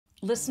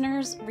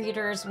Listeners,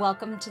 readers,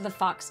 welcome to the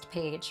Foxed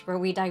Page, where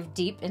we dive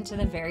deep into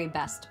the very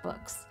best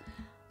books.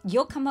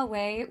 You'll come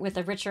away with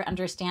a richer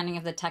understanding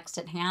of the text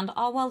at hand,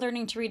 all while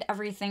learning to read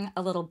everything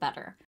a little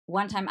better.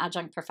 One-time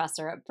adjunct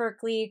professor at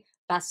Berkeley,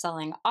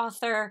 best-selling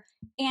author,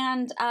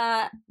 and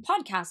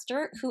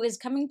podcaster who is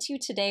coming to you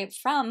today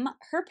from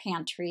her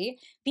pantry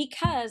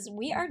because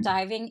we are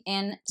diving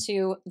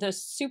into the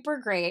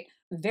super great,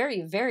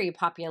 very, very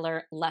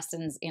popular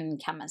Lessons in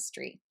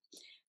Chemistry.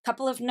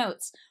 Couple of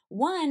notes.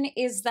 One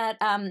is that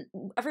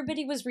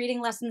everybody was reading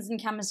Lessons in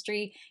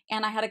Chemistry,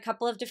 and I had a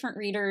couple of different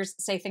readers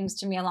say things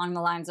to me along the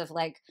lines of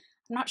like,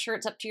 I'm not sure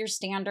it's up to your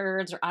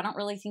standards, or I don't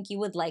really think you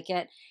would like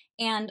it.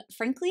 And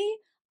frankly,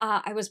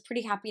 I was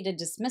pretty happy to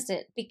dismiss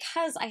it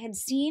because I had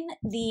seen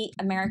the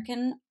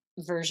American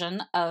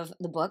version of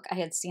the book. I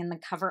had seen the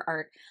cover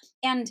art,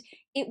 and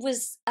it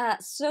was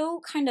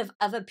so kind of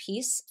a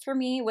piece for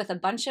me with a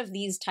bunch of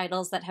these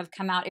titles that have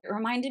come out. It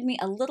reminded me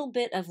a little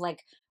bit of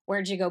like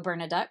Where'd You Go,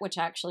 Bernadette, which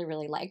I actually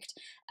really liked.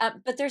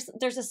 But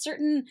there's a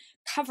certain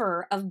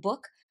cover of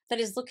book that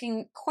is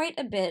looking quite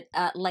a bit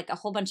like a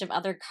whole bunch of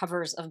other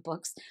covers of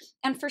books.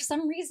 And for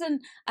some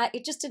reason,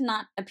 it just did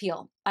not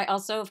appeal. I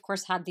also, of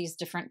course, had these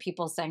different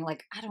people saying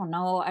like, I don't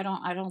know, I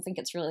don't think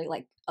it's really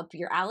like up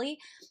your alley.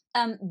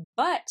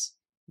 But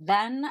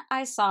then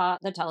I saw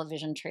the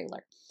television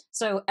trailer.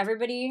 So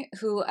everybody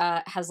who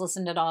has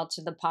listened at all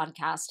to the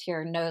podcast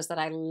here knows that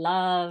I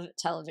love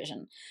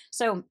television.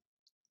 So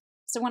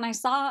when I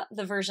saw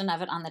the version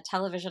of it on the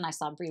television, I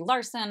saw Brie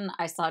Larson,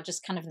 I saw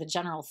just kind of the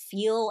general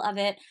feel of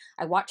it.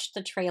 I watched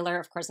the trailer.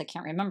 Of course, I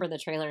can't remember the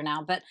trailer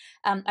now, but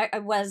I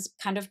was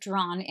kind of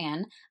drawn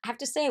in. I have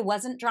to say I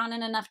wasn't drawn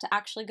in enough to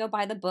actually go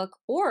buy the book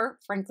or,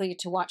 frankly,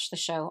 to watch the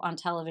show on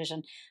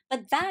television.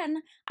 But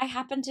then I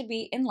happened to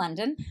be in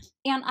London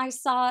and I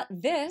saw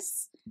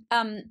this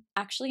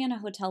actually in a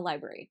hotel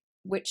library,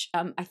 which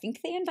I think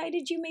they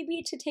invited you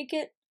maybe to take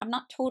it. I'm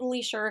not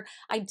totally sure.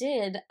 I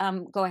did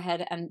go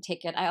ahead and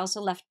take it. I also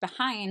left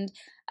behind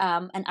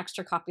an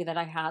extra copy that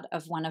I had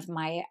of one of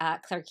my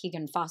Claire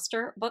Keegan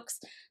Foster books.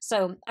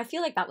 So I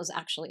feel like that was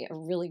actually a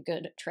really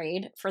good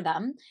trade for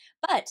them.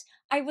 But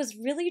I was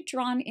really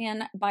drawn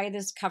in by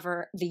this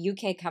cover, the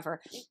UK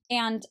cover.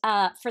 And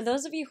for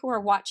those of you who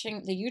are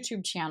watching the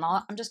YouTube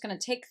channel, I'm just going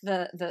to take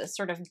the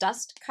sort of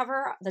dust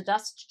cover, the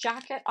dust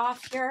jacket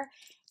off here,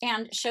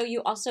 and show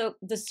you also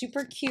the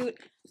super cute,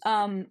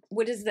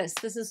 what is this?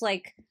 This is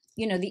like,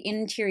 you know, the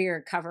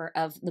interior cover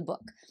of the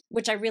book,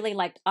 which I really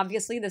liked.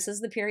 Obviously, this is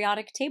the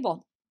periodic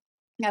table.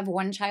 I have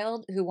one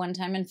child who one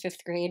time in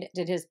 5th grade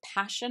did his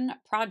passion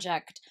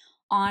project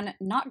on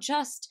not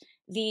just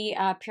the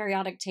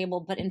periodic table,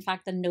 but in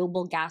fact, the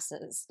noble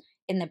gases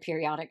in the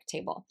periodic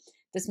table.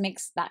 This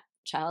makes that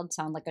child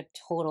sound like a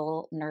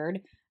total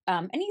nerd.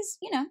 And he's,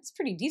 you know, it's a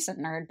pretty decent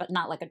nerd, but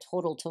not like a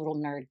total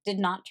nerd. Did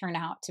not turn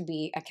out to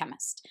be a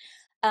chemist.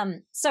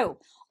 So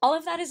all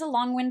of that is a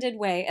long-winded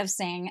way of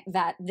saying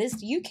that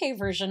this UK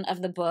version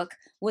of the book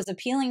was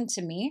appealing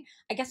to me.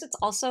 I guess it's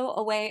also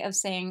a way of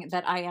saying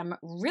that I am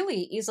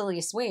really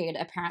easily swayed,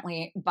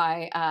 apparently,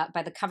 by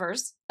the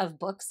covers of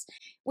books,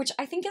 which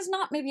I think is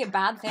not maybe a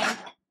bad thing.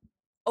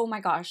 Oh my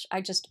gosh,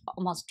 I just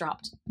almost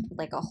dropped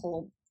like a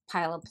whole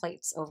pile of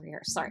plates over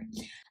here. Sorry.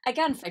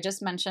 Again, I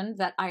just mentioned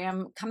that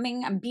I'm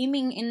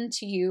beaming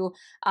into you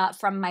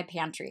from my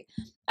pantry.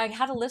 I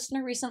had a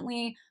listener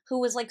recently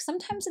who was like,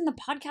 sometimes in the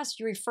podcast,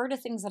 you refer to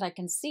things that I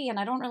can see, and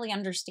I don't really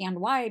understand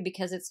why,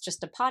 because it's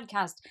just a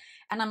podcast.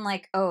 And I'm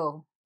like,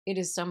 oh, it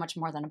is so much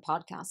more than a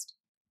podcast.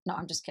 No,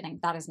 I'm just kidding.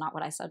 That is not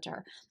what I said to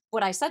her.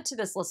 What I said to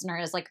this listener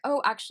is like,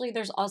 oh, actually,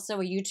 there's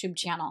also a YouTube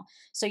channel.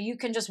 So you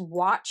can just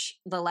watch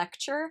the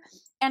lecture.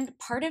 And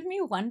part of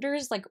me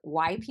wonders like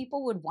why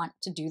people would want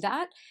to do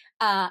that,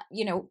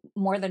 you know,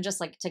 more than just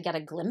like to get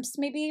a glimpse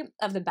maybe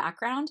of the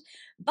background.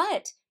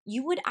 But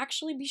you would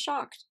actually be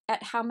shocked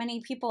at how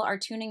many people are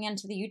tuning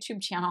into the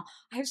YouTube channel.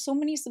 I have so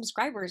many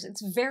subscribers.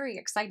 It's very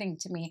exciting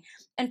to me.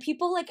 And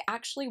people like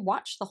actually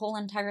watch the whole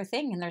entire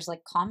thing. And there's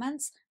like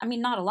comments. I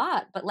mean, not a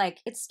lot, but like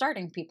it's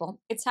starting,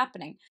 people. It's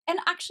happening. And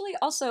actually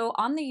also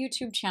on the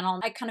YouTube channel,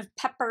 I kind of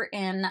pepper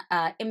in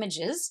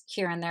images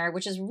here and there,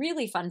 which is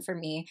really fun for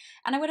me.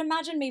 And I would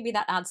imagine maybe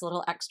that adds a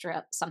little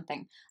extra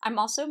something. I'm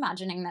also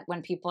imagining that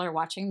when people are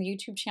watching the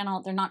YouTube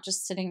channel, they're not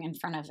just sitting in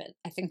front of it.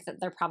 I think that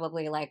they're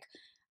probably like,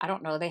 I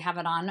don't know, they have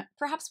it on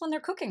perhaps when they're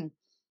cooking,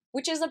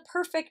 which is a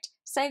perfect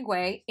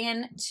segue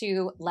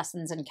into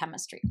Lessons in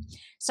Chemistry.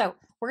 So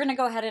we're going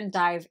to go ahead and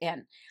dive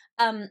in.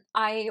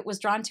 I was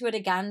drawn to it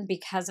again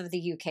because of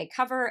the UK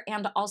cover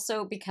and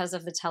also because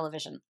of the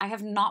television. I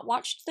have not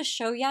watched the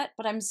show yet,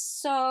 but I'm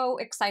so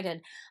excited.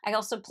 I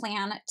also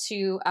plan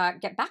to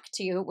get back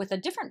to you with a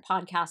different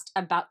podcast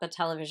about the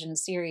television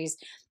series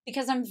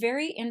because I'm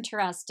very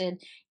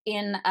interested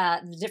in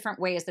the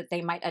different ways that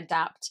they might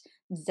adapt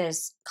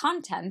this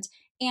content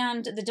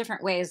and the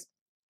different ways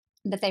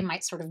that they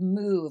might sort of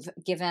move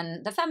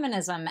given the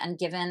feminism and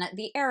given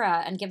the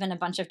era and given a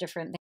bunch of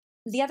different things.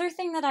 The other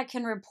thing that I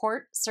can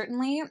report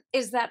certainly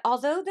is that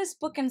although this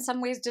book in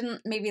some ways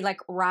didn't maybe like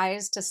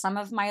rise to some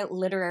of my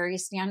literary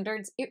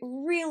standards, it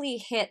really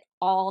hit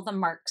all the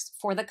marks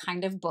for the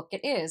kind of book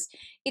it is.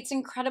 It's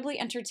incredibly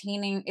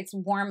entertaining, it's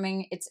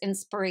warming, it's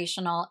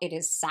inspirational, it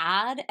is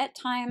sad at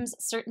times,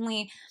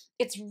 certainly.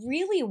 It's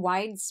really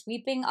wide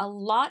sweeping. A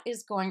lot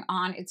is going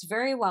on. It's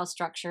very well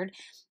structured.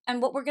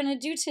 And what we're going to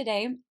do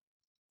today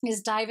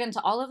is dive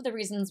into all of the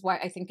reasons why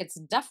I think it's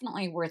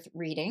definitely worth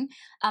reading.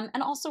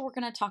 And also, we're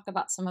going to talk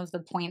about some of the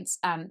points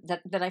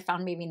that I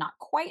found maybe not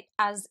quite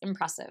as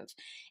impressive.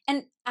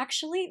 And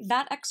actually,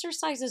 that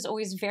exercise is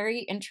always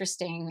very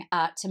interesting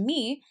to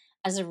me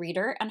as a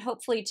reader, and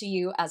hopefully to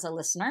you as a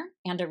listener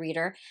and a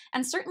reader.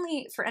 And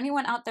certainly for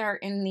anyone out there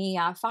in the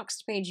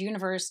Foxed Page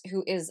universe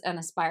who is an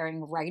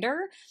aspiring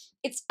writer,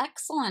 it's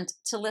excellent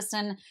to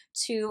listen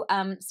to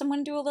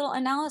someone do a little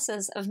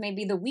analysis of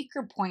maybe the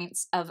weaker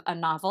points of a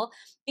novel,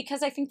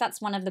 because I think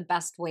that's one of the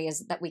best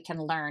ways that we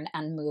can learn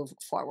and move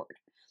forward.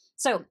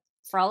 So,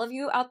 for all of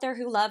you out there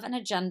who love an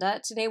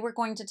agenda, today we're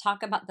going to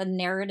talk about the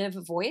narrative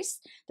voice,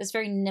 this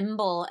very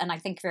nimble and I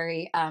think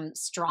very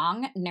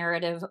strong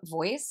narrative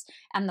voice,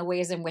 and the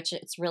ways in which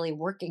it's really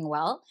working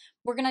well.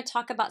 We're going to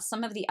talk about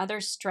some of the other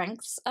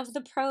strengths of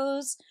the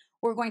prose.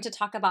 We're going to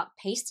talk about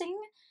pacing.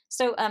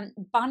 So,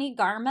 Bonnie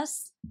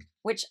Garmus,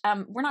 which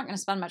we're not going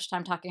to spend much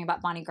time talking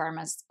about Bonnie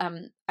Garmus,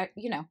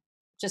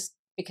 just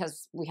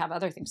because we have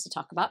other things to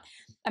talk about.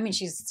 I mean,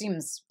 she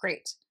seems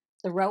great.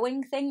 The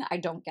rowing thing, I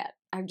don't get.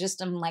 I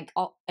just am like,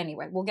 oh,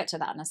 anyway, we'll get to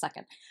that in a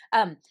second.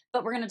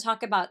 But we're going to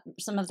talk about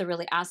some of the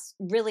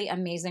really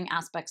amazing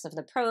aspects of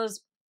the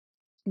prose.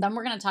 Then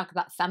we're going to talk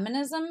about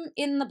feminism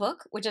in the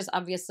book, which is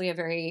obviously a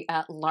very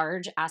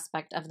large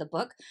aspect of the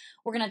book.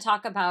 We're going to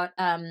talk about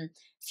a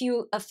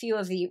few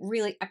of the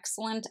really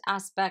excellent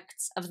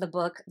aspects of the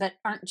book that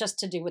aren't just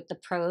to do with the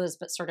prose,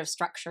 but sort of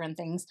structure and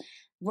things.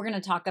 We're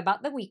going to talk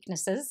about the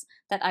weaknesses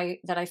that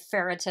I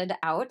ferreted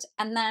out,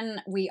 and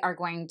then we are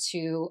going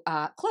to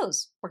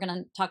close. We're going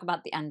to talk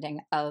about the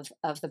ending of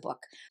the book.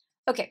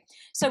 Okay,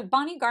 so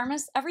Bonnie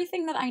Garmus,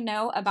 everything that I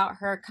know about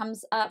her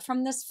comes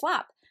from this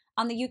flap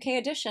on the UK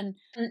edition.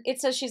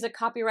 It says she's a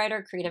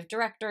copywriter, creative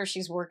director.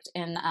 She's worked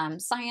in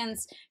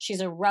science.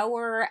 She's a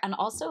rower and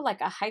also like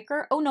a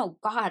hiker. Oh no,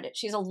 God,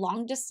 she's a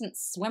long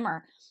distance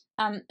swimmer.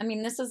 I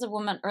mean, this is a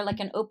woman, or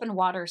like an open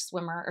water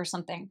swimmer or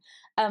something.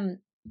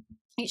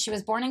 She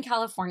was born in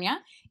California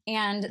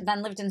and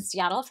then lived in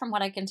Seattle, from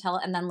what I can tell,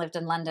 and then lived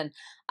in London,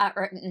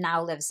 or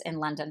now lives in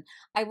London.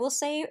 I will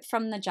say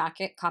from the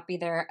jacket copy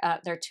there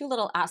are two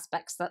little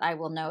aspects that I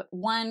will note.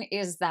 One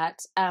is that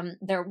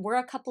there were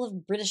a couple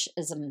of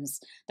Britishisms.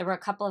 There were a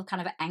couple of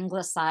kind of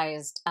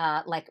anglicized,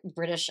 like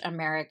British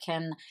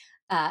American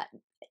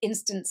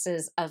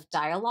instances of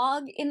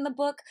dialogue in the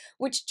book,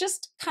 which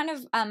just kind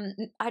of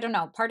I don't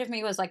know, part of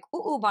me was like,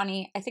 ooh,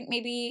 Bonnie, I think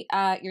maybe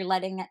you're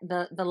letting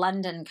the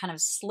London kind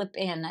of slip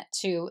in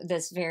to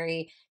this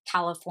very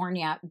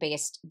California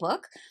based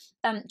book.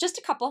 Just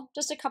a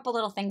couple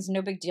little things,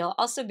 no big deal.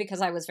 Also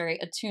because I was very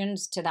attuned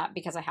to that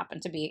because I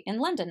happened to be in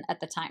London at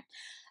the time.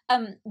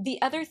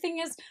 The other thing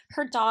is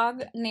her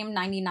dog named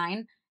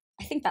 99.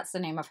 I think that's the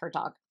name of her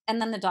dog. And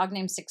then the dog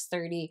named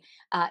 630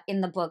 in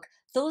the book.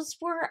 Those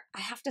were, I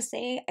have to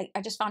say,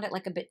 I just found it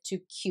like a bit too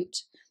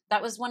cute.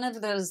 That was one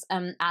of those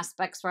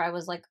aspects where I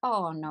was like,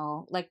 oh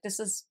no, like this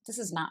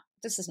is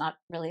not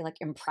really like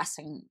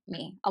impressing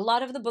me. A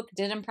lot of the book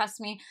did impress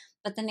me,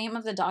 but the name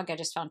of the dog I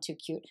just found too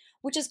cute,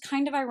 which is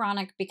kind of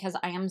ironic because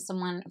I am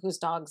someone whose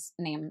dog's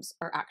names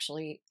are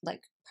actually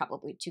like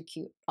probably too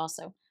cute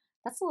also.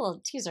 That's a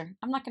little teaser.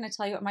 I'm not going to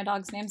tell you what my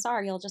dog's names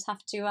are. You'll just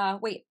have to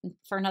wait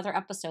for another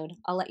episode.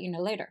 I'll let you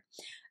know later.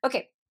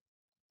 Okay,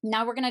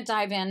 now we're going to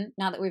dive in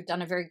now that we've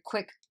done a very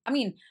quick, I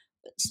mean,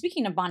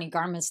 speaking of Bonnie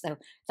Garmus, though,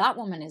 that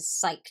woman is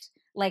psyched.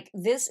 Like,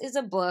 this is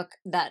a book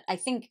that I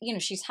think,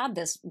 she's had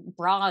this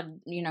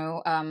broad,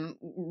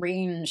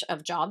 range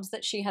of jobs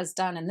that she has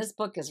done. And this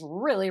book is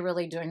really,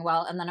 really doing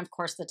well. And then, of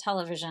course, the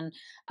television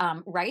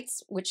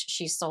rights, which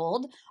she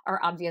sold, are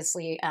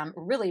obviously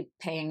really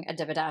paying a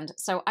dividend.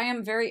 So I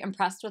am very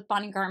impressed with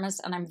Bonnie Garmus,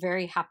 and I'm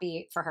very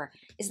happy for her.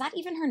 Is that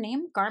even her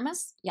name?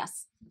 Garmus?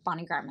 Yes,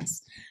 Bonnie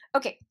Garmus.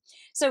 Okay,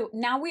 so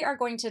now we are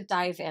going to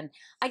dive in.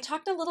 I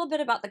talked a little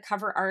bit about the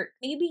cover art.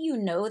 Maybe you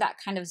know that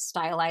kind of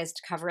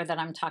stylized cover that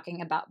I'm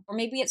talking about, or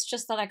maybe it's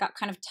just that I got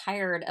kind of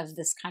tired of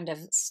this kind of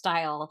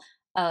style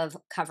of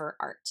cover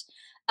art.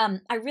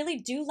 I really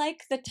do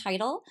like the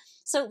title.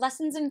 So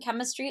Lessons in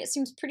Chemistry, it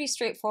seems pretty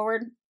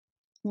straightforward.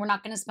 We're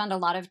not going to spend a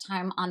lot of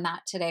time on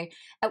that today.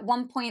 At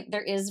one point,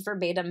 there is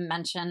verbatim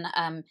mention.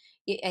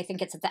 I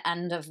think it's at the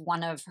end of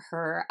one of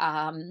her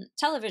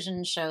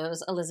television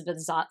shows. Elizabeth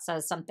Zott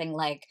says something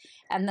like,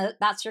 and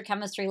that's your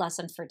chemistry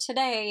lesson for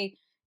today.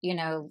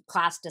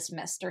 class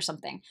dismissed or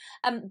something.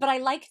 But I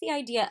like the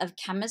idea of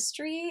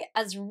chemistry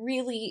as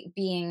really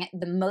being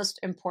the most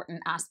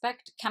important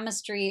aspect.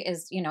 Chemistry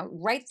is,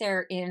 right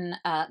there in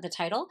the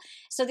title.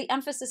 So the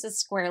emphasis is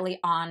squarely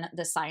on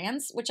the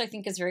science, which I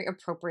think is very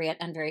appropriate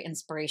and very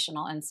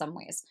inspirational in some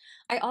ways.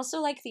 I also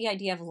like the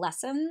idea of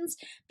lessons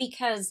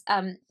because,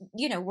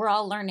 we're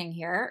all learning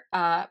here.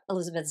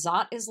 Elizabeth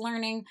Zott is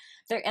learning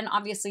there. And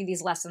obviously,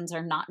 these lessons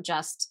are not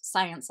just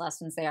science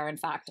lessons, they are, in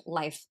fact,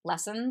 life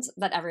lessons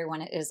that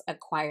everyone is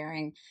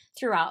acquiring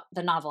throughout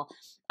the novel.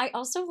 I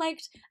also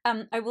liked,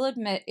 I will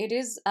admit, it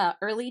is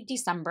early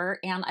December,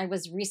 and I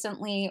was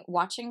recently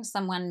watching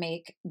someone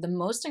make the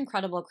most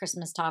incredible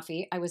Christmas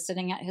toffee. I was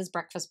sitting at his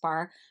breakfast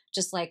bar,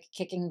 just like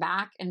kicking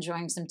back,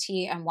 enjoying some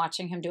tea, and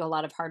watching him do a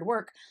lot of hard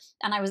work.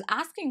 And I was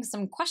asking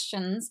some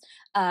questions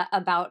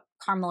about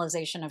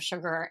caramelization of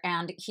sugar,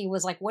 and he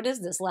was like, "What is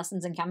this?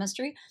 Lessons in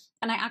chemistry?"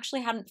 And I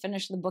actually hadn't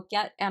finished the book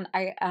yet, and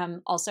I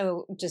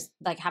also just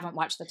like haven't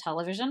watched the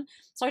television,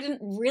 so I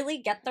didn't really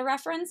get the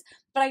reference.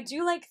 But I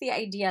do like the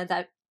idea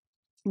that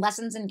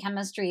lessons in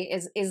chemistry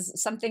is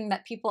something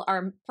that people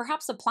are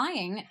perhaps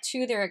applying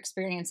to their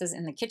experiences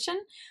in the kitchen,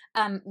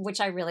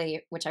 which I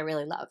really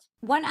love.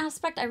 One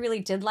aspect I really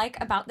did like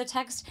about the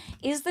text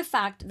is the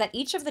fact that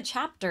each of the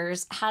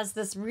chapters has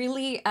this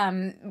really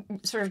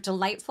sort of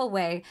delightful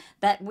way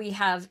that we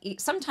have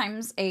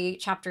sometimes a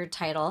chapter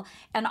title,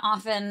 and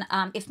often,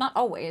 if not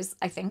always,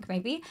 I think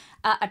maybe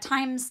a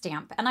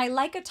timestamp. And I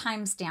like a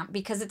timestamp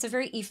because it's a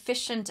very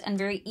efficient and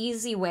very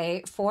easy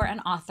way for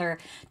an author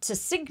to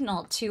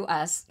signal to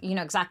us,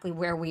 exactly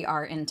where we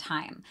are in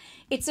time.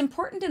 It's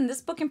important in this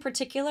book in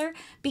particular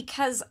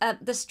because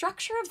the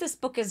structure of this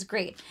book is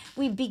great.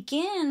 We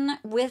begin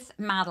with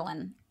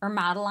Madeline, or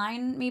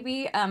Madeline,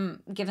 maybe,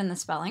 given the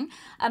spelling.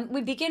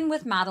 We begin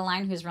with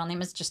Madeline, whose real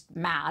name is just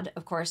Mad,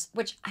 of course,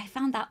 which I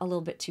found that a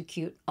little bit too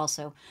cute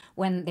also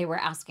when they were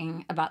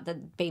asking about the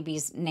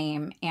baby's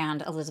name,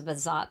 and Elizabeth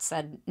Zott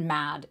said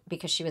Mad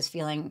because she was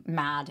feeling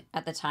mad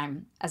at the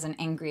time as an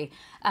angry.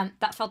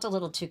 That felt a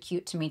little too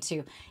cute to me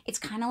too. It's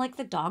kind of like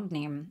the dog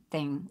name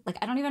thing. Like,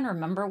 I don't even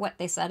remember what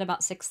they said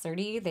about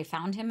 6:30. They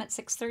found him at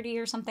 6:30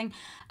 or something.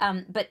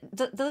 But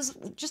those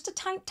just a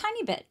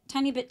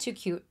tiny bit too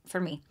cute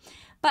for me.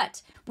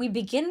 But we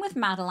begin with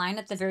Madeline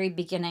at the very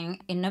beginning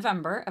in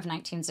November of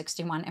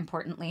 1961,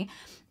 importantly,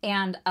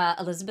 and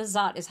Elizabeth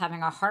Zott is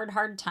having a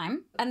hard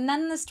time, and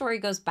then the story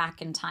goes back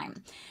in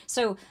time.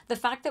 So the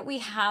fact that we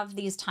have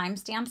these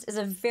timestamps is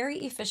a very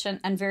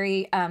efficient and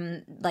very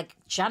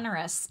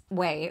generous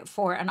way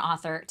for an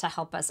author to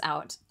help us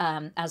out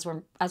as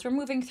we're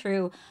moving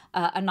through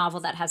a novel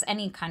that has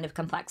any kind of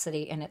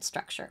complexity in its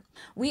structure.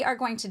 We are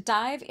going to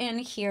dive in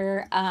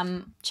here,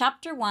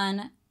 Chapter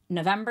 1,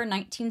 November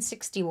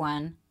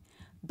 1961.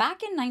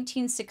 Back in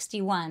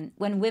 1961,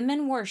 when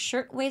women wore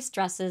shirtwaist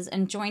dresses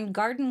and joined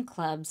garden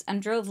clubs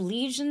and drove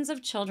legions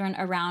of children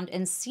around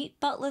in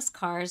seatbeltless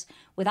cars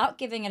without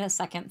giving it a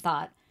second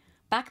thought,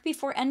 back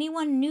before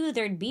anyone knew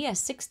there'd be a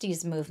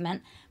 60s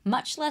movement,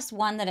 much less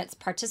one that its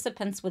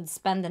participants would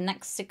spend the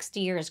next 60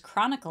 years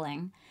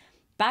chronicling,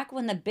 back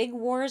when the big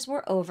wars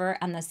were over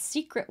and the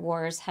secret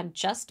wars had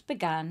just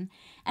begun,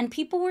 and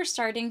people were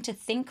starting to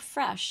think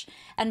fresh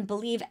and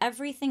believe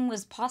everything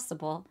was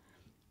possible,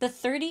 the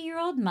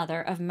 30-year-old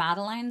mother of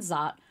Madeline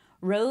Zott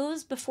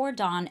rose before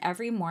dawn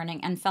every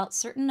morning and felt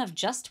certain of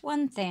just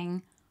one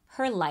thing: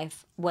 her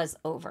life was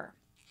over.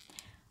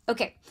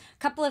 Okay,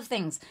 couple of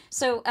things.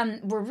 So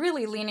we're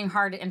really leaning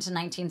hard into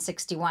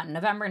 1961,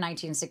 November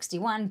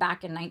 1961,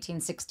 back in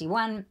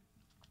 1961.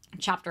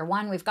 Chapter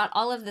 1, we've got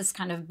all of this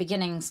kind of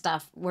beginning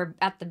stuff. We're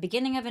at the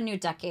beginning of a new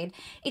decade.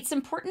 It's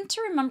important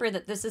to remember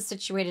that this is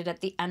situated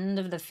at the end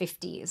of the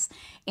 50s,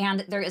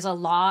 and there is a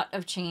lot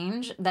of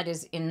change that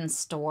is in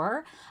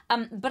store.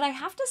 But I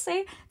have to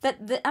say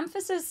that the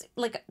emphasis,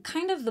 like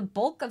kind of the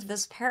bulk of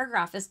this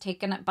paragraph, is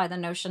taken up by the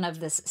notion of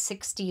this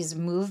 60s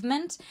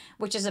movement,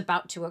 which is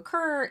about to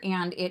occur,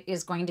 and it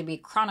is going to be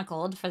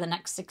chronicled for the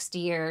next 60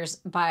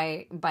 years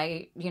by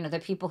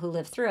the people who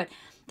live through it.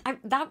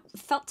 That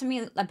felt to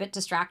me a bit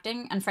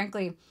distracting, and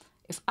frankly,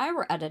 if I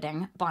were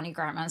editing Bonnie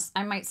Garmus,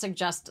 I might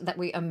suggest that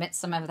we omit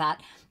some of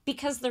that,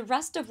 because the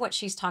rest of what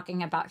she's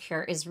talking about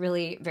here is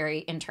really very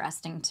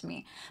interesting to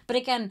me. But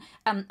again,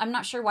 I'm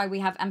not sure why we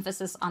have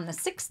emphasis on the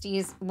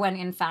 60s when,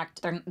 in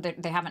fact,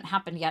 they haven't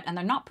happened yet, and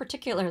they're not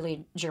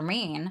particularly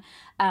germane.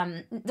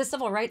 The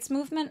civil rights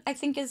movement, I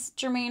think, is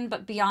germane,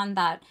 but beyond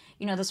that,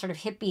 the sort of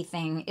hippie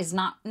thing is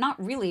not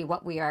really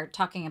what we are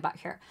talking about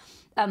here.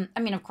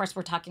 Of course,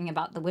 we're talking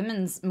about the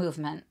women's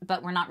movement,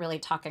 but we're not really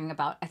talking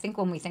about, I think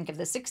when we think of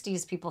the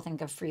 60s, people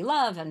think of free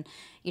love and,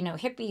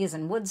 hippies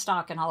and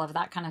Woodstock and all of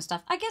that kind of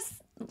stuff. I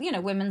guess,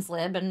 women's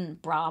lib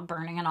and bra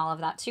burning and all of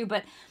that too,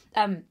 but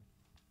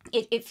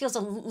it feels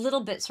a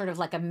little bit sort of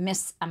like a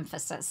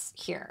misemphasis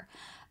here.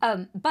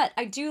 But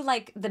I do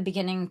like the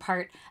beginning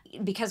part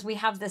because we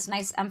have this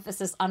nice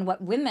emphasis on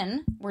what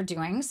women were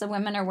doing. So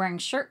women are wearing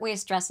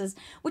shirtwaist dresses,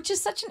 which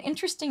is such an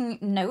interesting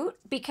note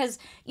because,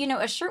 you know,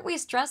 a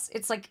shirtwaist dress,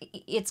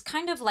 it's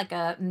kind of like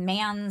a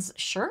man's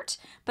shirt,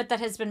 but that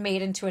has been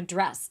made into a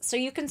dress. So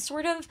you can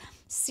sort of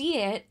see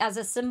it as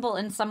a symbol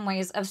in some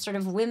ways of sort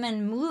of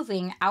women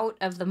moving out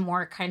of the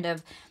more kind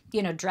of,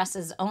 you know,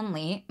 dresses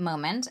only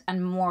moment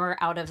and more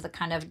out of the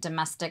kind of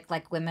domestic,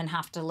 like women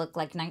have to look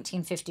like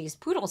 1950s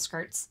poodle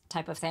skirts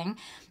type of thing,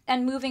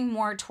 and moving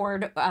more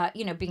toward,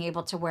 you know, being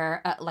able to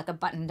wear like a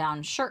button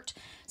down shirt.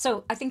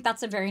 So I think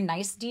that's a very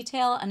nice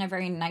detail and a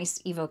very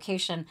nice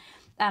evocation.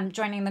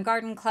 Joining the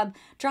garden club,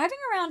 driving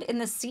around in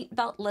the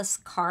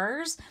seatbeltless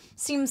cars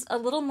seems a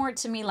little more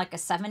to me like a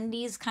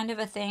 70s kind of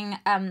a thing.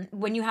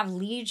 When you have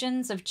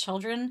legions of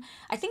children,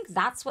 I think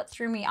that's what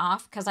threw me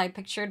off because I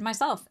pictured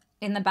myself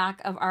in the back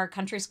of our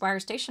Country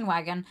Squire station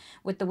wagon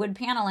with the wood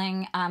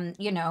paneling,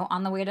 you know,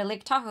 on the way to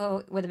Lake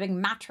Tahoe with a big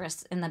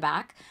mattress in the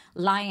back,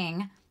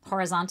 lying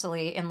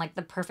horizontally in like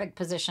the perfect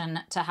position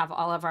to have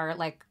all of our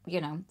like,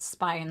 you know,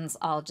 spines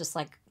all just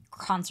like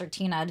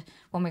concertinaed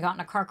when we got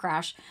in a car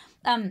crash.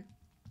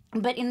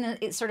 But in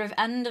the sort of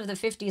end of the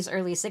 50s,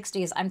 early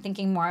 60s, I'm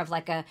thinking more of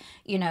like a,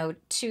 you know,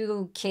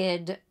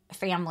 2-kid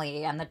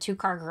family and the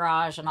 2-car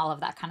garage and all of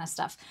that kind of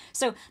stuff.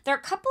 So there are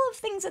a couple of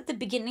things at the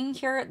beginning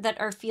here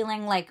that are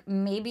feeling like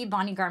maybe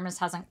Bonnie Garmus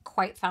hasn't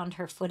quite found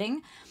her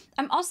footing.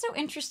 I'm also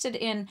interested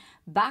in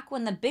back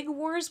when the big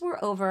wars were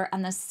over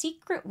and the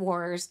secret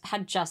wars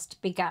had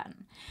just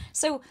begun.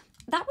 So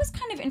that was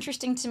kind of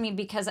interesting to me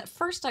because at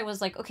first I was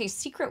like, okay,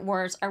 secret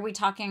wars, are we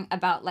talking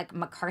about like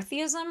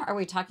McCarthyism? Are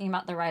we talking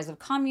about the rise of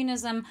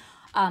communism?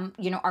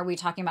 You know, are we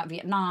talking about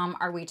Vietnam?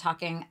 Are we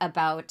talking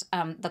about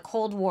the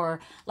Cold War?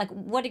 Like,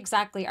 what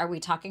exactly are we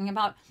talking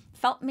about?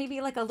 Felt maybe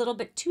like a little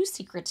bit too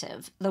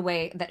secretive the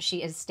way that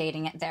she is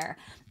stating it there.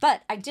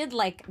 But I did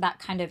like that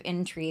kind of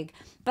intrigue.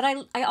 But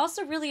I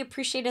also really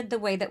appreciated the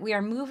way that we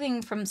are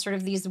moving from sort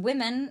of these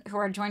women who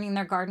are joining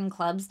their garden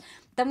clubs.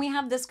 Then we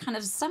have this kind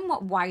of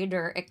somewhat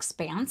wider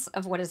expanse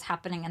of what is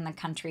happening in the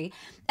country.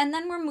 And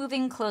then we're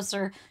moving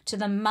closer to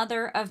the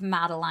mother of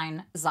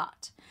Madeline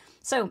Zott.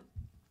 So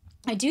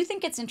I do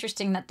think it's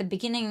interesting that the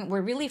beginning,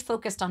 we're really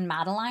focused on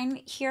Madeline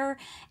here.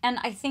 And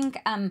I think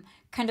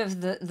kind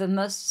of the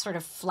most sort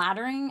of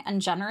flattering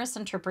and generous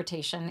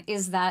interpretation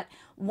is that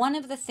one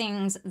of the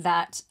things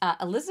that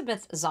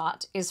Elizabeth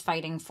Zott is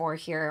fighting for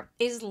here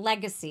is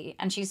legacy.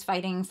 And she's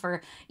fighting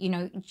for, you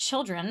know,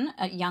 children,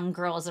 young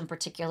girls in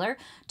particular,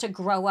 to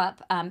grow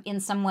up in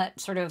somewhat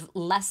sort of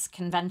less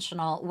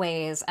conventional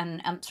ways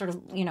and sort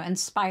of, you know,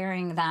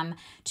 inspiring them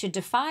to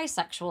defy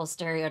sexual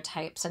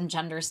stereotypes and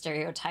gender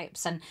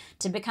stereotypes and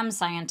to become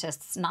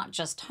scientists, not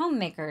just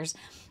homemakers.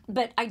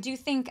 But I do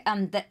think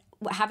that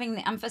having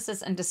the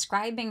emphasis and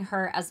describing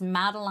her as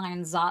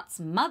Madeline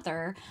Zott's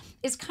mother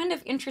is kind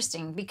of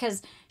interesting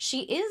because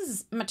she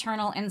is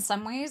maternal in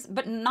some ways,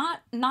 but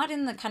not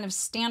in the kind of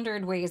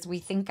standard ways we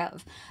think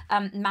of.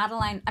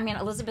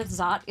 Elizabeth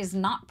Zott is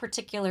not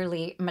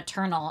particularly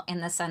maternal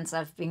in the sense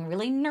of being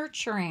really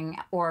nurturing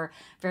or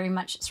very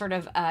much sort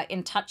of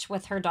in touch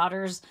with her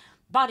daughter's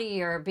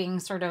body or being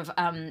sort of,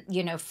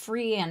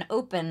 free and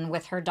open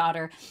with her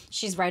daughter.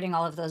 She's writing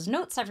all of those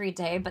notes every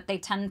day, but they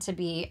tend to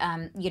be,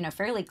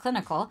 fairly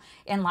clinical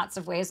in lots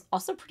of ways,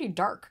 also pretty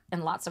dark in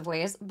lots of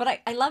ways.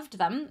 But I loved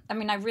them. I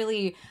mean, I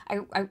really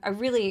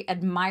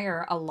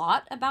admire a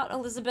lot about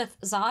Elizabeth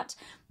Zott,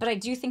 but I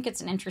do think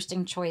it's an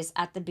interesting choice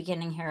at the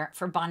beginning here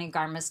for Bonnie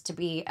Garmus to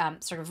be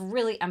sort of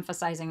really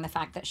emphasizing the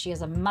fact that she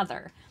is a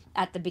mother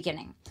at the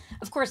beginning.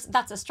 Of course,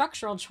 that's a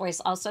structural choice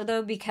also,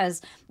 though,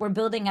 because we're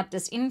building up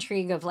this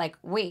intrigue of like,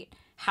 wait,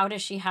 how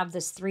does she have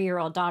this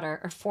 3-year-old daughter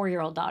or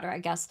 4-year-old daughter, I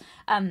guess?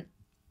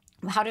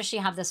 How does she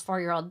have this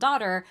 4-year-old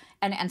daughter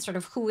and sort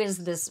of who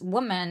is this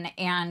woman?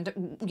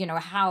 And, you know,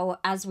 how,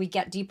 as we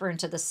get deeper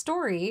into the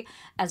story,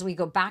 as we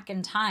go back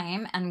in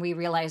time and we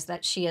realize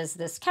that she is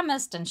this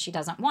chemist and she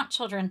doesn't want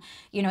children,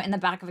 you know, in the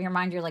back of your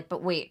mind, you're like,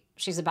 but wait,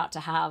 she's about to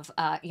have,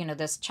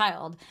 this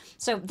child.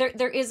 So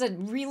there is a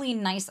really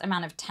nice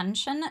amount of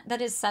tension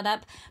that is set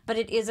up, but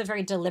it is a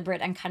very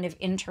deliberate and kind of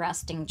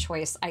interesting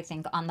choice, I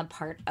think, on the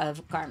part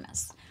of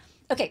Garmus.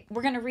 Okay,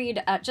 we're going to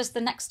read just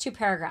the next 2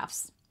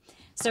 paragraphs.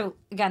 So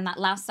again, that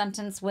last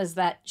sentence was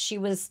that she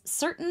was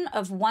certain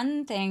of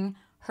one thing,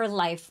 her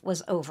life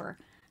was over.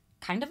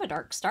 Kind of a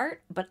dark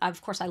start, but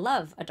of course I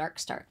love a dark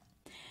start.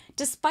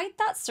 Despite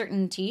that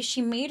certainty,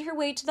 she made her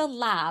way to the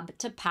lab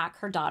to pack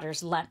her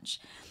daughter's lunch.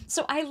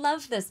 So I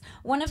love this.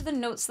 One of the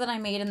notes that I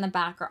made in the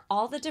back are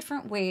all the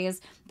different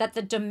ways that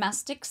the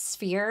domestic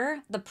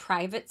sphere, the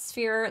private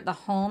sphere, the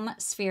home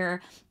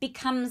sphere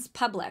becomes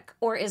public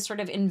or is sort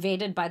of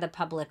invaded by the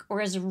public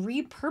or is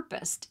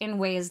repurposed in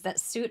ways that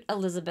suit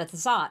Elizabeth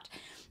Zott.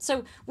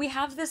 So we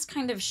have this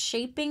kind of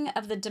shaping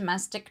of the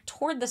domestic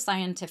toward the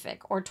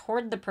scientific or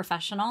toward the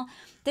professional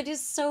that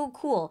is so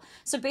cool.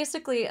 So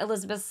basically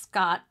Elizabeth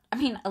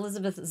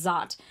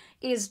Zott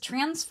is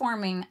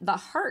transforming the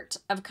heart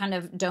of kind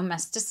of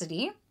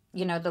domesticity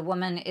the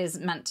woman is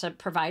meant to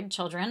provide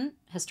children,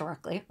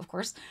 historically, of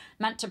course,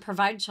 meant to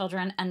provide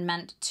children and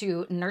meant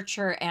to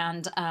nurture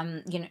and,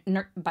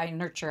 by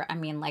nurture, I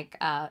mean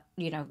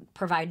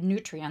provide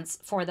nutrients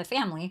for the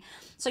family.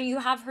 So you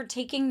have her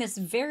taking this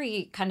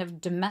very kind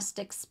of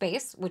domestic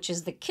space, which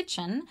is the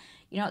kitchen,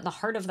 the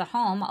heart of the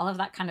home, all of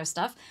that kind of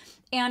stuff.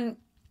 And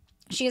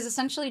she is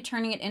essentially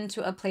turning it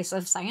into a place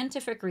of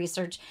scientific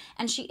research,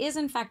 and she is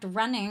in fact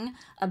running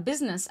a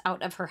business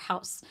out of her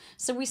house.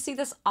 So we see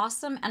this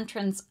awesome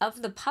entrance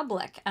of the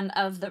public and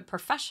of the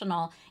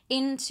professional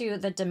into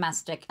the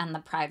domestic and the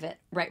private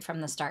right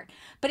from the start.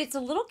 But it's a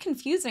little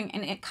confusing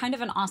in a kind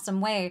of an awesome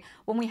way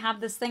when we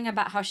have this thing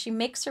about how she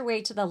makes her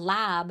way to the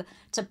lab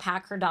to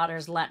pack her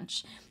daughter's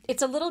lunch.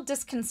 It's a little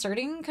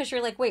disconcerting because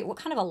you're like, wait, what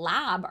kind of a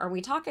lab are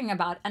we talking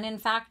about? And in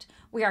fact,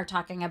 we are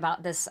talking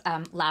about this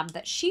lab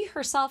that she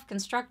herself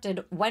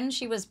constructed when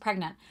she was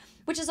pregnant,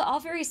 which is all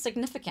very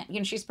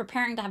significant. She's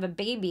preparing to have a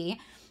baby.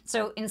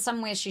 So in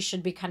some ways she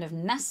should be kind of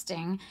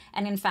nesting.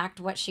 And in fact,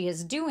 what she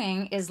is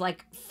doing is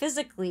like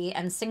physically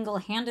and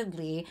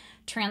single-handedly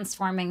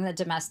transforming the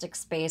domestic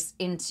space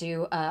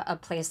into a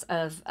place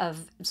of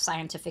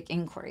scientific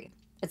inquiry.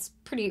 It's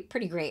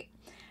pretty great.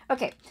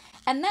 Okay.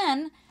 And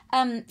then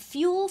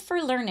fuel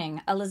for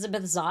learning,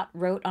 Elizabeth Zott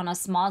wrote on a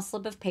small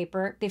slip of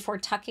paper before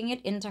tucking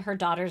it into her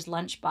daughter's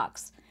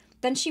lunchbox.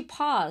 Then she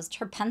paused,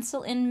 her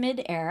pencil in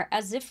midair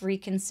as if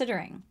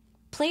reconsidering.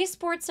 Play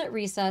sports at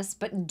recess,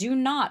 but do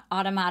not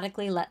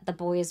automatically let the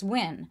boys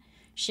win,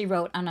 she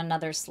wrote on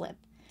another slip.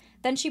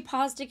 Then she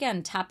paused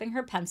again, tapping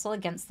her pencil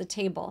against the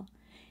table.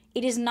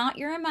 It is not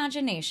your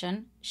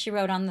imagination, she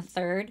wrote on the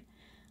third.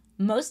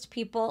 Most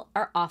people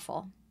are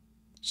awful.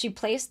 She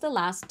placed the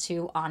last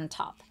two on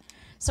top.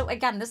 So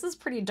again, this is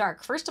pretty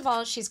dark. First of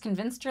all, she's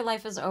convinced her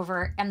life is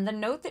over, and the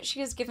note that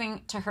she is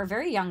giving to her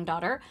very young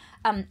daughter,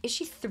 is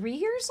she 3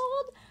 years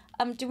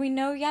old? Do we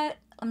know yet?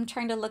 I'm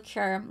trying to look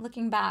here. I'm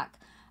looking back.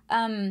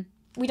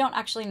 We don't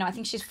actually know. I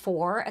think she's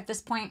 4 at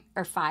this point,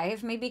 or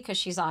 5 maybe, because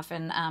she's off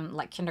in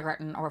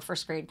kindergarten or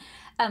first grade.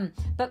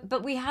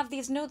 But we have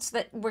these notes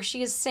where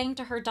she is saying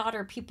to her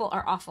daughter, people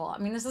are awful. I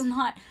mean, it's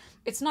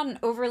not an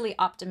overly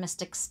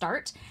optimistic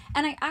start,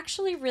 and I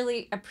actually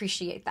really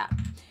appreciate that.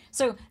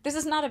 So this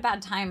is not a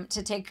bad time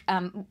to take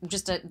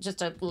just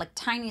a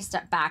tiny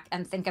step back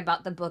and think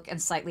about the book in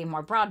slightly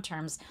more broad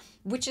terms,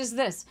 which is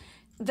this.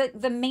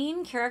 The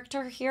main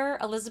character here,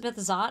 Elizabeth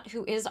Zott,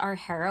 who is our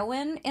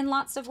heroine in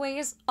lots of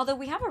ways, although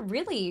we have a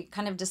really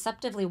kind of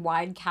deceptively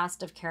wide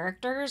cast of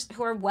characters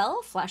who are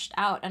well fleshed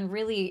out and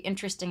really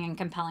interesting and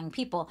compelling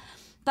people.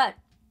 But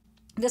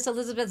this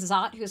Elizabeth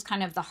Zott, who's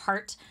kind of the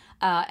heart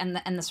and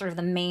the sort of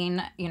the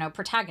main,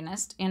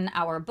 protagonist in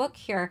our book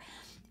here,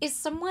 is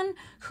someone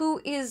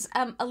who is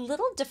a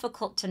little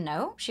difficult to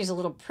know. She's a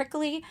little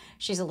prickly.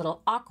 She's a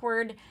little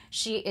awkward.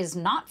 She is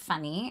not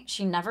funny.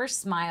 She never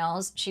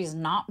smiles. She's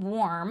not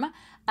warm.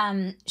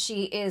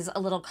 She is a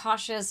little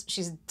cautious.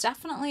 She's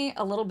definitely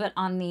a little bit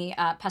on the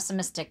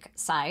pessimistic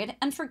side,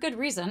 and for good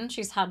reason.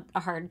 She's had a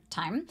hard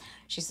time.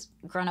 She's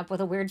grown up with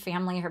a weird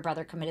family. Her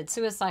brother committed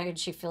suicide.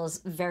 She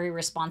feels very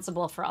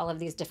responsible for all of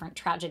these different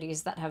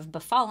tragedies that have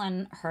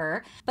befallen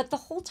her. But the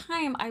whole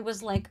time I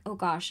was like, oh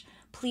gosh,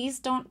 please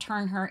don't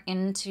turn her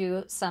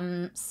into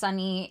some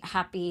sunny,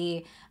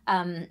 happy,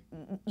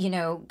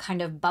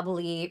 kind of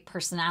bubbly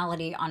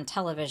personality on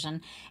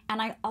television.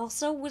 And I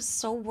also was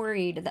so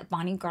worried that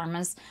Bonnie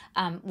Garmus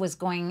was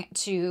going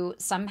to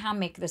somehow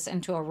make this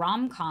into a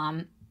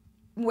rom-com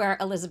where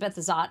Elizabeth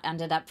Zott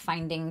ended up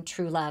finding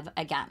true love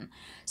again.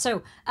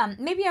 So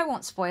maybe I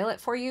won't spoil it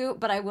for you,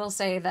 but I will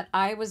say that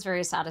I was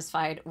very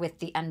satisfied with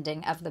the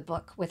ending of the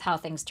book, with how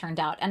things turned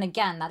out. And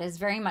again, that is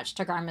very much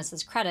to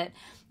Garmus's credit,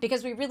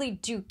 because we really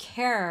do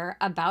care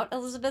about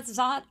Elizabeth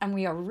Zott, and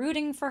we are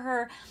rooting for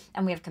her,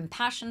 and we have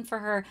compassion for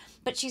her,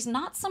 but she's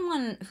not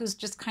someone who's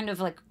just kind of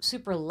like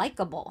super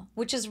likable,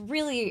 which is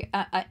really,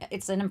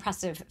 it's an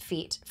impressive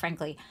feat,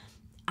 frankly.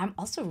 I'm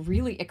also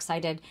really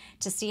excited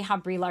to see how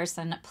Brie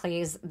Larson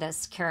plays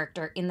this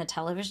character in the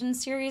television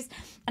series.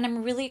 And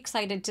I'm really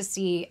excited to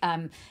see,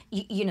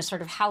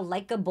 sort of how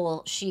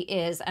likable she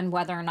is and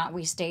whether or not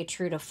we stay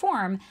true to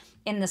form,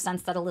 in the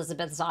sense that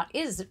Elizabeth Zott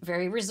is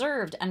very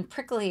reserved and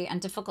prickly and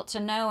difficult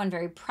to know and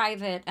very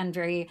private and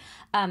very,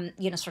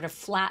 sort of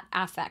flat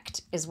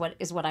affect is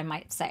what I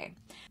might say.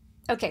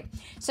 Okay,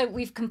 so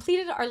we've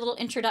completed our little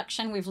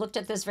introduction. We've looked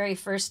at this very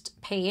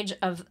first page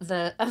of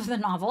the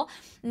novel.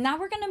 Now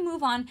we're going to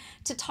move on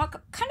to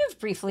talk kind of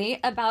briefly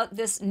about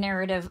this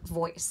narrative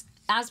voice.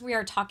 As we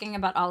are talking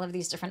about all of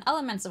these different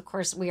elements, of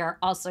course, we are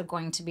also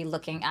going to be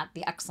looking at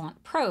the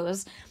excellent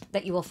prose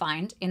that you will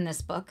find in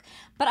this book.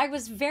 But I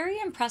was very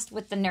impressed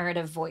with the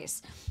narrative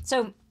voice.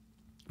 So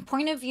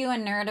point of view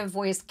and narrative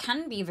voice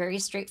can be very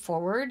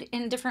straightforward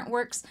in different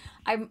works.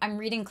 I'm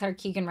reading Claire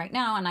Keegan right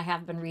now, and I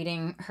have been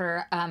reading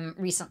her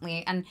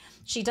recently, and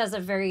she does a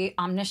very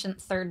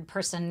omniscient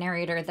third-person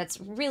narrator that's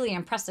really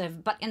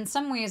impressive, but in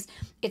some ways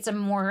it's a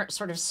more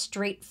sort of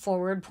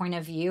straightforward point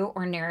of view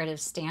or narrative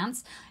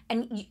stance.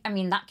 And I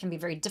mean, that can be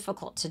very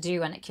difficult to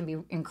do, and it can be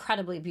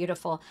incredibly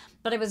beautiful.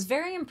 But I was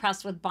very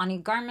impressed with Bonnie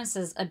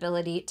Garmus's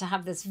ability to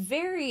have this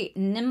very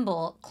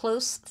nimble,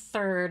 close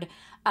third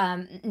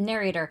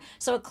narrator.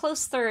 So a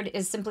close third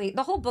is simply,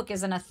 the whole book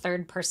is in a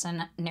third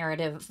person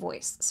narrative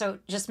voice. So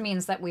it just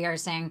means that we are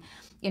saying,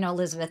 you know,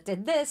 Elizabeth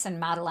did this and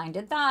Madeline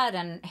did that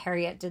and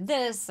Harriet did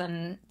this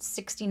and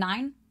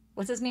 69,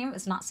 what's his name?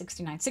 It's not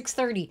 69,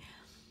 630.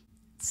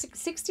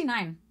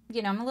 69.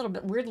 You know, I'm a little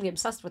bit weirdly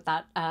obsessed with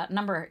that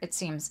number, it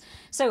seems.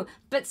 So,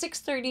 but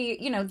 630,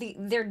 you know,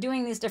 they're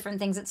doing these different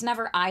things. It's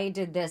never I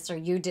did this or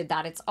you did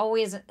that. It's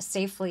always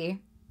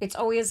safely, it's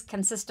always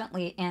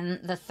consistently in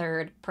the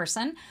third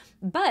person,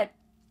 but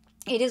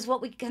it is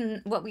what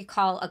we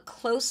call a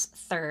close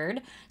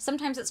third.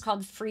 Sometimes it's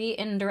called free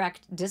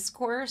indirect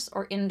discourse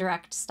or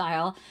indirect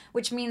style,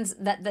 which means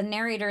that the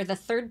narrator, the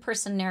third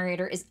person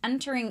narrator, is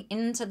entering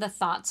into the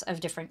thoughts of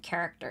different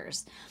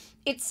characters.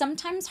 It's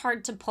sometimes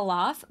hard to pull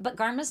off, but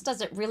Garmus does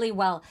it really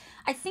well.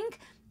 I think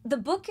the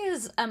book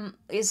is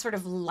sort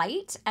of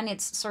light, and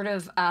it's sort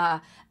of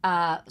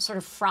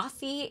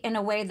frothy in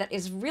a way that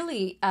is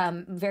really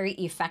very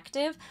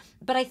effective.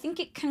 But I think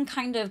it can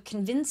kind of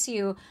convince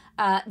you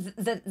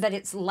that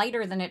it's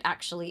lighter than it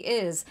actually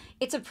is.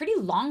 It's a pretty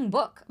long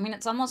book. I mean,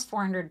 it's almost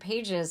 400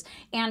 pages,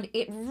 and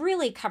it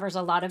really covers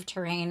a lot of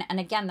terrain. And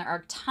again, there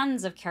are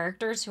tons of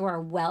characters who are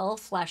well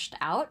fleshed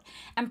out.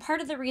 And part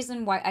of the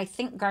reason why I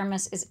think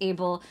Garmus is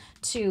able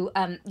to,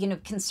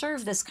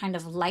 conserve this kind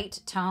of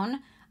light tone,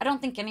 I don't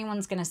think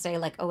anyone's going to say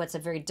like, oh, it's a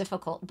very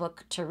difficult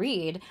book to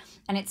read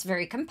and it's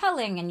very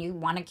compelling and you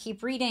want to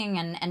keep reading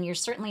and you're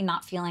certainly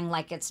not feeling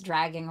like it's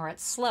dragging or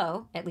it's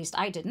slow. At least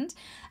I didn't.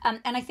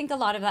 And I think a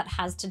lot of that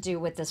has to do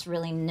with this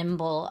really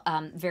nimble,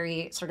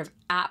 very sort of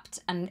apt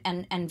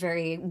and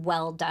very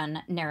well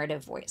done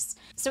narrative voice.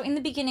 So in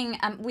the beginning,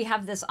 we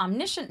have this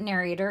omniscient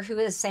narrator who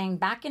is saying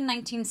back in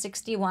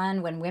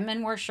 1961, when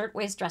women wore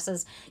shirtwaist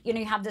dresses, you know,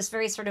 you have this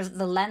very sort of,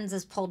 the lens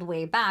is pulled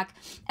way back.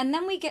 And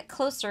then we get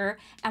closer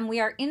and we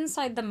are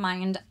inside the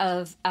mind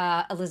of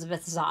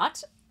Elizabeth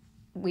Zott.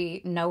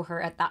 We know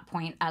her at that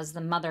point as the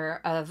mother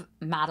of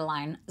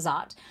Madeline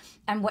Zott.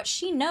 And what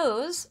she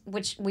knows,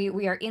 which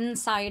we are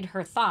inside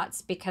her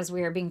thoughts because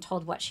we are being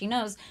told what she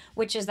knows,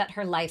 which is that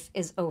her life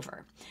is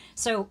over.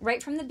 So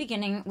right from the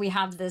beginning, we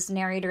have this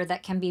narrator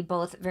that can be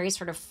both very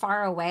sort of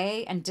far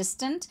away and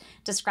distant,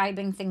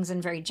 describing things in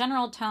very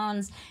general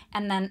tones,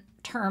 and then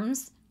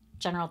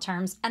general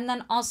terms, and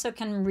then also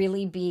can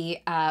really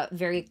be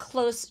very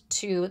close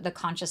to the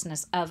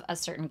consciousness of a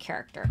certain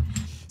character.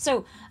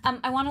 So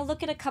I want to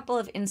look at a couple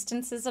of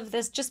instances of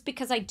this just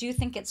because I do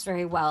think it's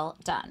very well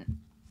done.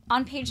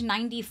 On page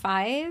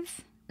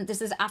 95,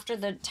 this is after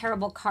the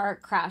terrible car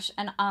crash,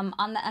 and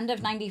on the end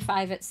of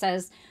 95 it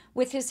says,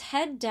 "With his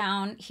head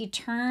down, he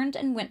turned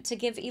and went to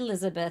give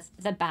Elizabeth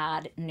the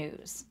bad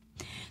news."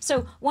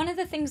 So one of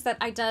the things that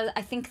I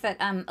think that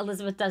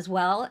Elizabeth does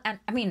well, and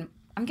I mean,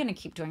 I'm going to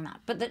keep doing that,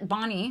 but that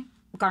Bonnie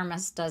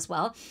Garmus does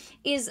well,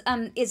 is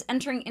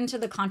entering into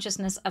the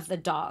consciousness of the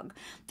dog.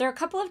 There are a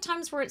couple of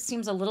times where it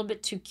seems a little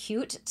bit too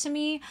cute to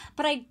me,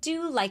 but I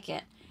do like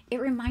it. It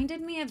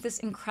reminded me of this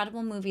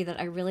incredible movie that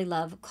I really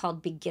love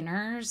called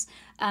Beginners.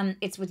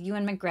 It's with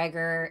Ewan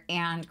McGregor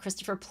and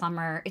Christopher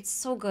Plummer. It's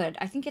so good.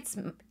 I think it's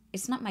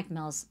not Mike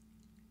Mills.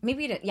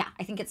 Maybe it is. Yeah,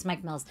 I think it's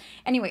Mike Mills.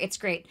 Anyway, it's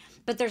great.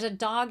 But there's a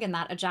dog in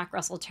that, a Jack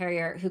Russell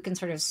Terrier, who can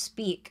sort of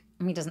speak.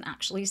 I mean, he doesn't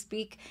actually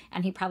speak,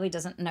 and he probably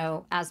doesn't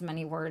know as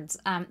many words.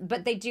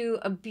 But they do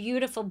a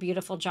beautiful,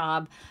 beautiful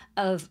job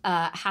of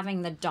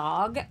having the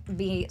dog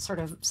be sort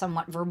of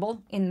somewhat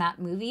verbal in that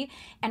movie.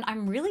 And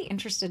I'm really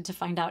interested to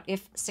find out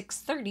if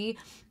 630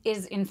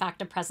 is in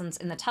fact a presence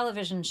in the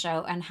television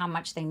show and how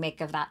much they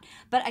make of that.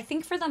 But I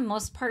think for the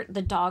most part,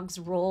 the dog's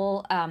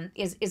role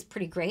is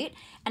pretty great.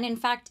 And in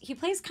fact, he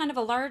plays kind of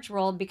a large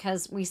role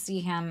because we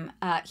see him,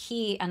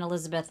 he and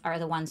Elizabeth are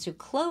the ones who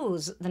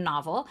close the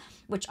novel,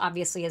 which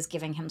obviously is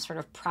giving him sort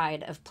of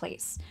pride of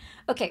place.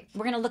 Okay,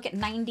 we're going to look at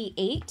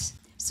 98.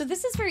 So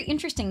this is very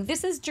interesting.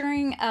 This is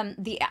during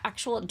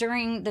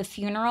during the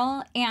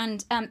funeral,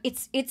 and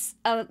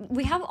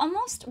we have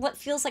almost what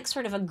feels like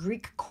sort of a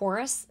Greek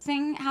chorus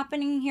thing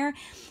happening here.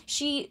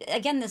 She,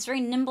 again, this very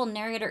nimble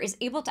narrator is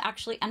able to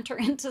actually enter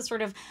into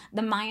sort of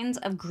the minds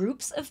of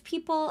groups of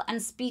people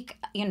and speak,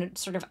 you know,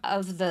 sort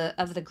of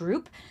the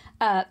group.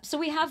 So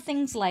we have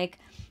things like,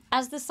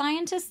 as the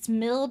scientists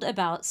milled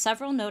about,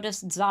 several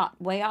noticed Zott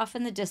way off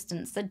in the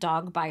distance, the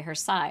dog by her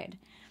side.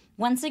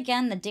 Once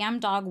again, the damn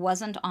dog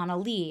wasn't on a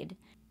lead.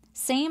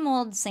 Same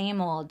old, same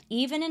old.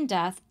 Even in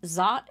death,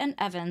 Zott and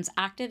Evans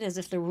acted as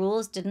if the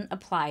rules didn't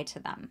apply to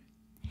them.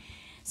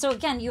 So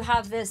again, you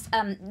have this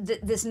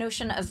this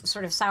notion of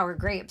sort of sour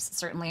grapes,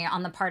 certainly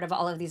on the part of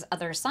all of these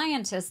other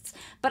scientists.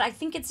 But I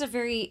think it's a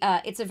very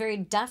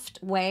deft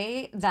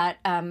way that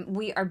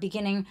we are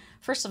beginning,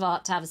 first of all,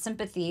 to have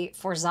sympathy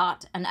for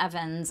Zott and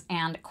Evans,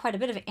 and quite a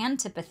bit of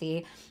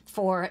antipathy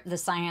for the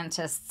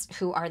scientists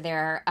who are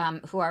there,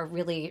 who are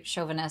really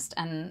chauvinist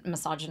and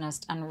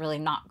misogynist and really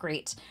not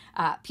great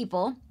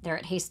people there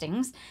at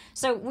Hastings.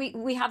 So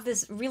we have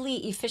this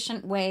really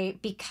efficient way,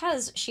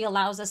 because she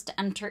allows us to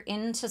enter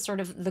into sort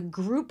of the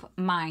group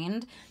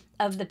mind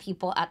of the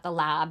people at the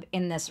lab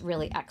in this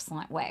really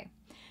excellent way.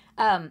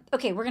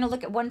 Okay, we're going to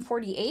look at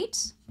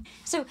 148.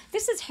 So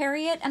this is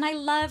Harriet, and I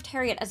loved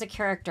Harriet as a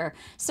character.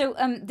 So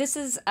this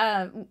is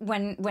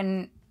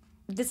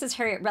this is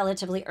Harriet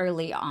relatively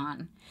early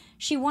on.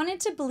 She wanted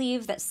to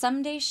believe that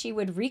someday she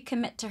would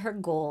recommit to her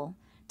goal,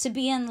 to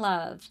be in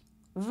love,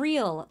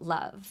 real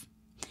love.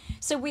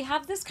 So we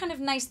have this kind of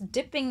nice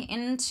dipping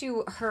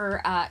into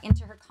her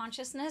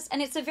consciousness,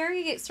 and it's a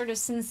very sort of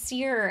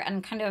sincere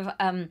and kind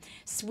of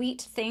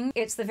sweet thing.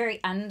 It's the very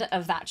end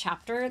of that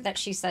chapter that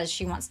she says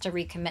she wants to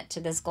recommit to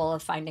this goal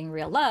of finding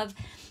real love.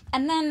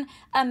 And then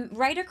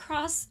right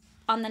across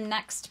on the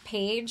next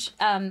page,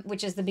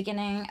 which is the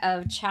beginning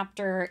of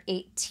chapter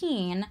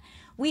 18,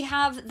 we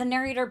have the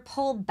narrator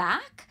pull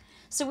back.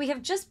 So we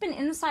have just been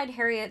inside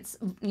Harriet's,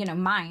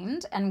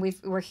 mind, and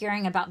we're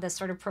hearing about this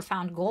sort of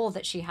profound goal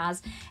that she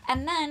has.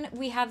 And then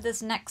we have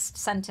this next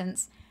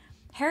sentence.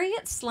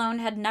 Harriet Sloane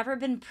had never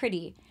been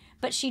pretty,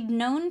 but she'd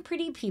known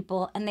pretty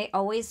people, and they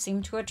always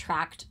seemed to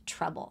attract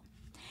trouble.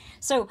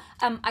 So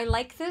I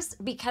like this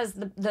because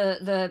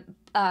the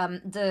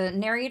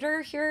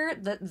narrator here,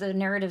 the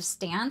narrative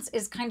stance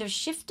is kind of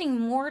shifting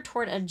more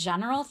toward a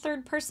general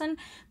third person,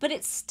 but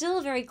it's still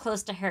very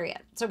close to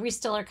Harriet. So we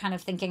still are kind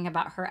of thinking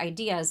about her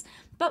ideas,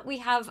 but we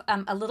have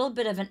a little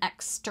bit of an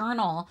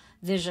external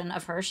vision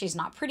of her. She's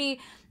not pretty.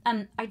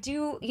 I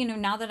do,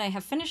 now that I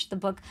have finished the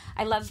book,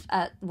 I love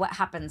what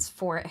happens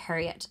for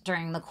Harriet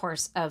during the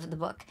course of the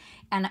book.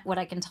 And what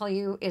I can tell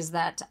you is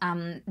that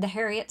the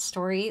Harriet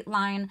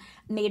storyline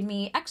made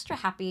me extra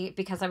happy,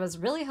 because I was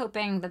really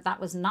hoping that that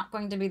was not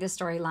going to be the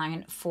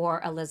storyline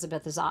for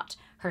Elizabeth Zott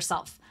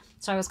herself.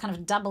 So I was kind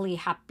of doubly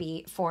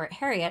happy for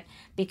Harriet,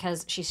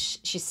 because she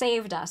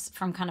saved us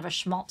from kind of a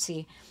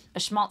schmaltzy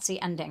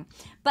ending.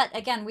 But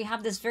again, we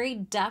have this very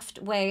deft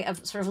way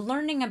of sort of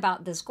learning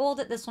about this goal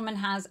that this woman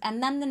has,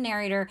 and then the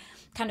narrator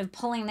kind of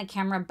pulling the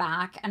camera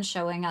back and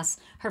showing us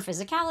her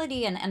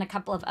physicality and a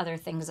couple of other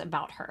things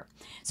about her.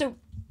 So,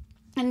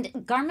 and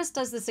Garmus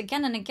does this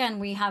again and again.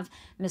 We have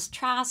Miss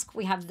Trask,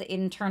 we have the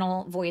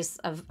internal voice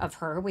of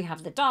her, we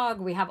have the dog,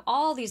 we have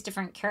all these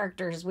different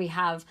characters. We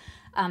have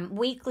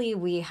Wakely,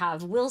 we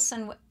have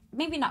Wilson,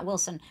 maybe not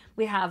Wilson,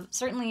 we have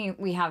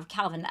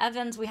Calvin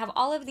Evans, we have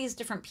all of these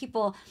different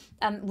people.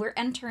 We're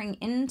entering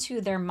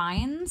into their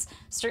minds,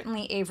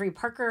 certainly Avery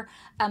Parker.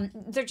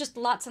 They're just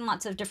lots and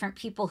lots of different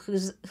people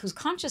whose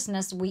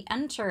consciousness we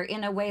enter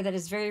in a way that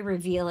is very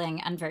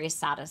revealing and very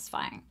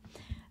satisfying.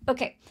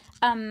 Okay,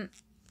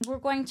 we're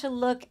going to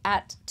look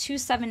at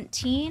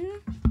 217.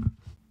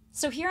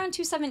 So here on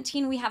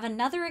 217, we have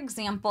another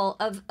example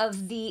of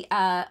the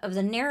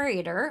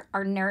narrator,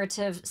 our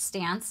narrative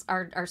stance,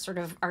 our sort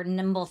of our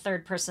nimble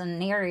third person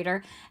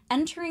narrator,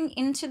 entering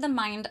into the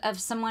mind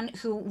of someone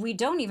who we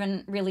don't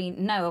even really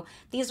know.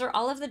 These are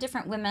all of the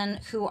different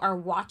women who are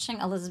watching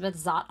Elizabeth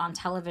Zott on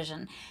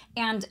television.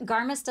 And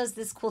Garmus does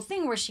this cool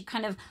thing where she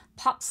kind of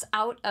pops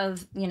out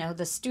of,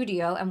 the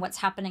studio and what's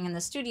happening in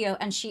the studio,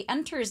 and she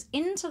enters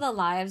into the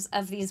lives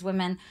of these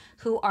women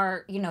who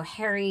are,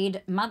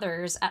 harried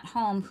mothers at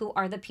home, who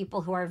are the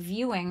people who are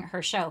viewing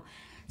her show.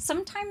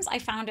 Sometimes I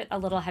found it a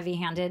little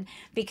heavy-handed,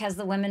 because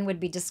the women would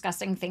be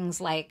discussing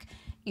things like,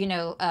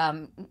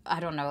 I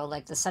don't know,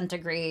 like the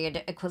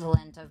centigrade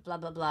equivalent of blah,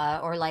 blah, blah,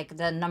 or like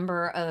the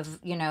number of,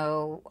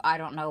 I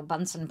don't know,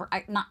 Bunsen,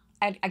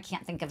 I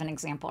can't think of an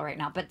example right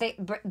now, but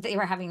they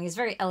were having these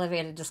very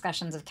elevated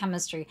discussions of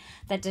chemistry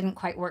that didn't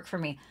quite work for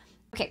me.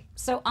 Okay,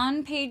 so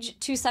on page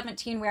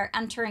 217, we are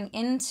entering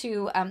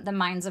into the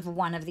minds of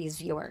one of these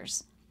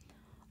viewers.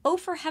 "Oh,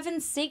 for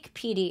heaven's sake,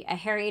 Petey," a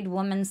harried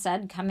woman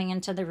said, coming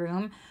into the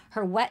room,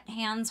 her wet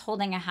hands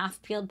holding a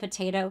half-peeled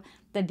potato,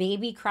 the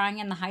baby crying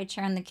in the high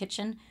chair in the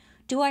kitchen.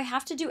 "Do I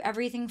have to do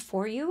everything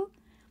for you?"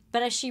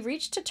 But as she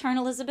reached to turn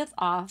Elizabeth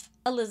off,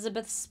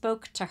 Elizabeth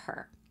spoke to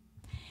her.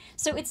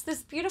 So it's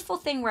this beautiful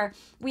thing where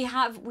we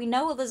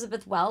know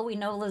Elizabeth well, we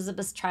know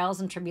Elizabeth's trials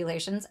and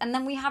tribulations, and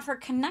then we have her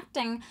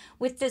connecting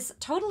with this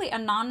totally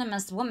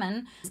anonymous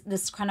woman,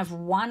 this kind of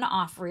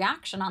one-off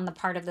reaction on the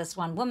part of this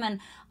one woman.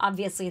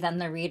 Obviously, then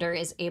the reader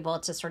is able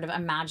to sort of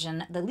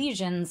imagine the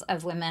legions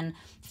of women,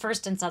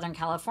 first in Southern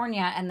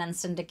California and then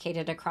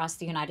syndicated across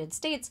the United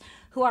States,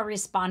 who are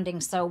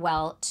responding so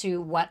well to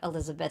what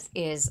Elizabeth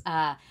is,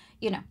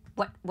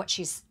 what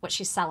she's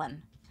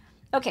selling.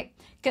 Okay,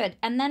 good.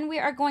 And then we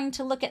are going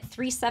to look at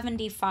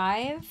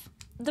 375.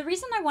 The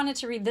reason I wanted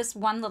to read this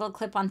one little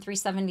clip on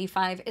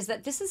 375 is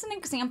that this is an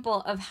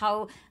example of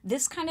how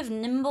this kind of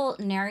nimble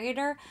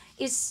narrator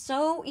is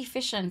so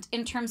efficient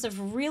in terms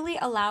of really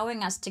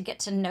allowing us to get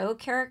to know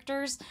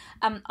characters.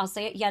 I'll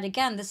say it yet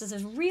again, this is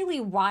a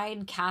really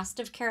wide cast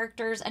of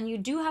characters, and you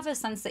do have a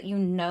sense that you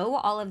know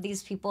all of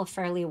these people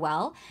fairly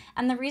well.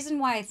 And the reason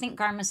why I think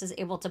Garmus is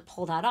able to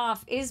pull that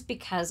off is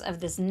because of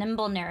this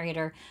nimble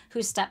narrator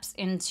who steps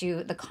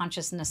into the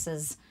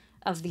consciousnesses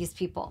of these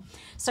people.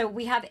 So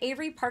we have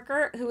Avery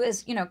Parker, who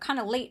is, kind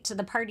of late to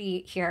the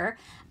party here,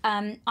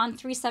 on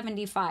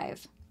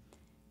 375.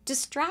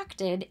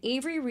 Distracted,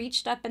 Avery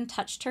reached up and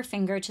touched her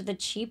finger to the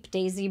cheap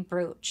daisy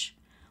brooch.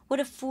 What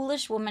a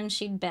foolish woman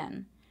she'd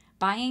been.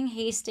 Buying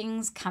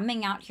Hastings,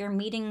 coming out here,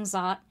 meeting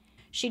Zott.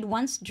 She'd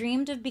once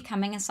dreamed of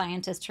becoming a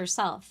scientist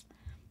herself.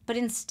 But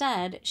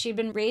instead, she'd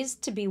been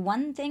raised to be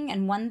one thing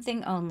and one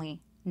thing only: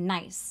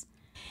 nice.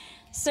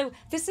 So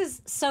this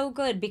is so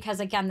good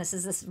because, again, this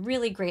is this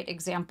really great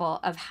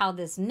example of how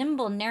this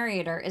nimble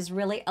narrator is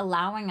really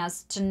allowing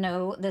us to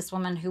know this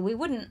woman who we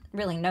wouldn't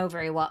really know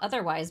very well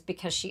otherwise,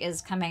 because she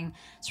is coming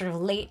sort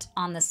of late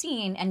on the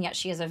scene, and yet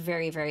she is a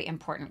very, very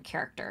important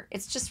character.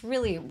 It's just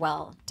really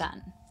well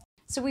done.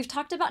 So we've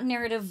talked about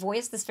narrative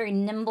voice, this very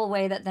nimble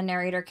way that the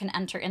narrator can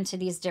enter into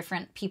these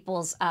different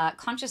people's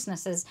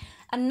consciousnesses.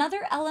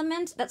 Another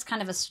element that's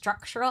kind of a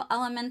structural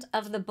element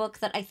of the book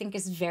that I think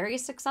is very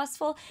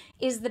successful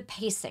is the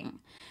pacing.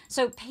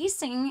 So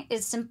pacing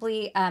is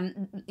simply,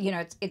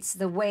 it's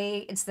the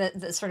way, it's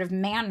the sort of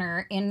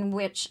manner in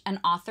which an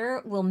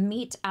author will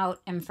mete out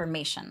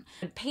information.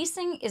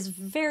 Pacing is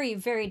very,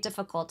 very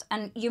difficult,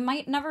 and you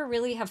might never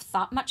really have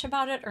thought much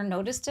about it or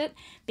noticed it,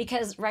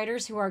 because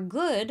writers who are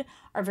good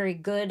are very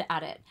good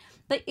at it.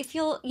 But if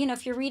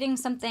if you're reading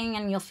something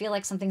and you'll feel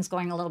like something's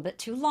going a little bit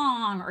too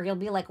long, or you'll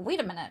be like, wait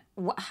a minute,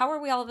 how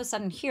are we all of a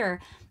sudden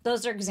here?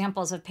 Those are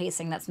examples of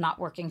pacing that's not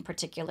working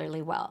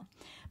particularly well.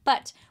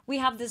 But we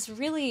have this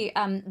really,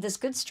 this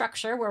good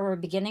structure where we're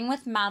beginning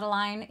with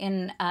Madeline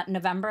in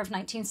November of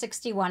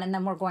 1961, and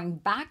then we're going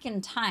back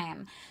in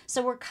time.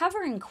 So we're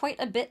covering quite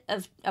a bit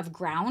of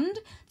ground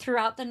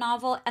throughout the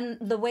novel, and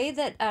the way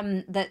that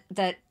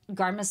that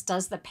Garmus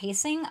does the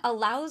pacing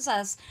allows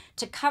us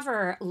to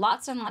cover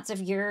lots and lots of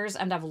years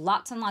and have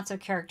lots and lots of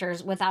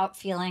characters without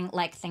feeling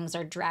like things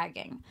are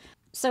dragging.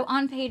 So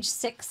on page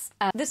 6,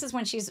 this is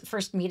when she's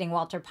first meeting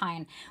Walter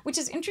Pine, which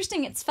is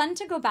interesting. It's fun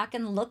to go back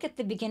and look at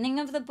the beginning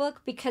of the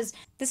book, because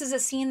this is a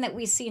scene that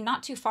we see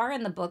not too far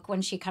in the book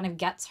when she kind of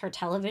gets her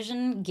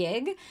television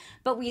gig,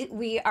 but we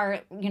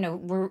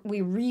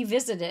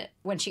revisit it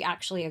when she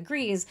actually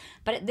agrees.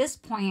 But at this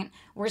point,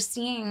 we're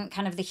seeing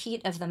kind of the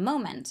heat of the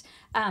moment.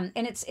 And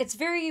it's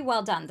very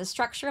well done. The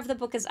structure of the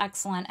book is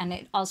excellent, and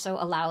it also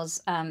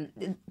allows,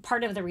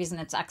 part of the reason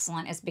it's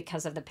excellent is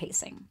because of the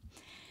pacing.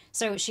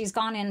 So she's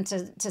gone in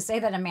to say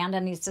that Amanda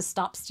needs to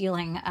stop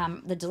stealing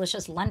the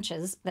delicious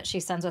lunches that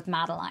she sends with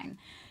Madeline.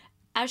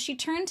 As she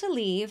turned to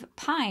leave,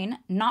 Pine,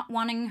 not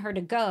wanting her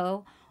to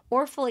go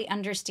or fully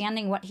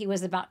understanding what he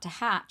was about to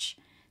hatch,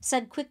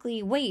 said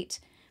quickly, "Wait,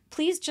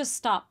 please just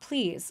stop,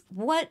 please.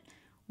 What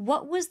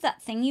was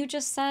that thing you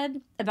just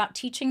said about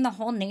teaching the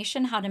whole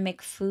nation how to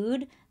make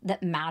food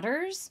that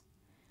matters?"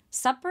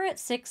 Supper at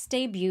 6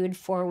 debuted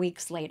 4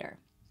 weeks later.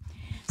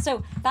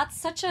 So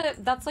that's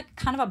like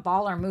kind of a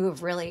baller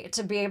move, really,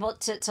 to be able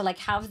to like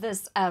have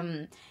this,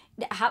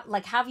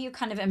 have you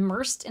kind of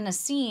immersed in a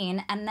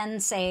scene and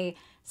then say,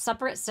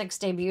 Supper at 6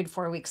 debuted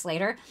 4 weeks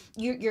later.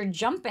 You're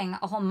jumping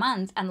a whole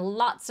month, and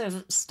lots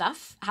of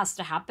stuff has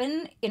to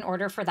happen in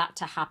order for that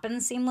to happen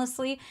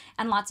seamlessly,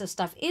 and lots of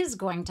stuff is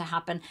going to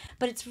happen,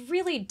 but it's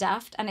really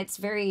deft and it's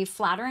very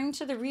flattering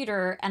to the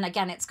reader. And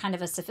again, it's kind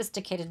of a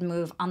sophisticated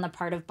move on the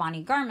part of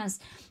Bonnie Garmus.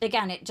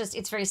 Again,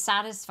 it's very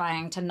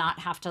satisfying to not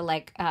have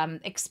to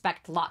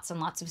expect lots and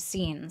lots of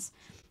scenes.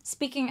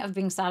 Speaking of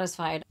being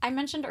satisfied, I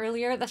mentioned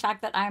earlier the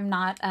fact that I'm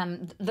not,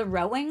 the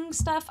rowing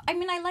stuff. I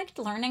mean, I liked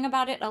learning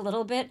about it a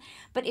little bit,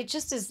 but it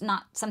just is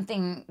not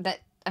something that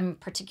I'm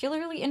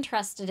particularly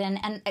interested in.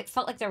 And it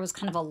felt like there was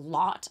kind of a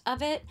lot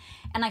of it.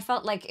 And I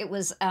felt like it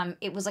was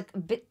like a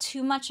bit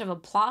too much of a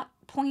plot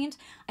point.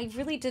 I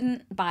really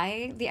didn't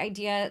buy the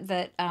idea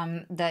that,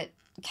 that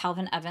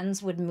Calvin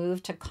Evans would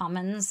move to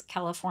Commons,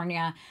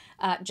 California,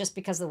 just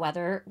because the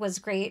weather was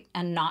great,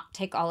 and not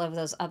take all of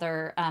those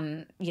other,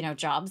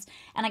 jobs.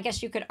 And I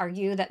guess you could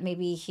argue that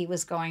maybe he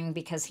was going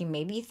because he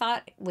maybe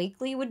thought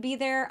Wakely would be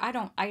there. I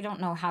don't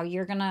know how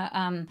you're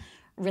gonna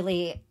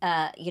really,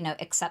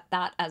 accept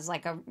that as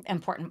like a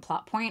important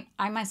plot point.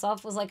 I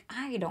myself was like,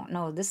 I don't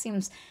know. This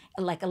seems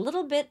like a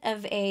little bit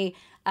of a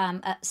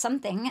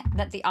something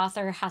that the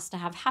author has to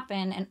have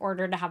happen in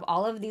order to have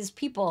all of these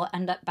people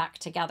end up back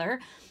together.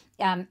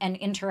 And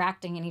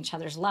interacting in each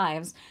other's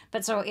lives.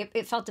 But so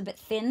it felt a bit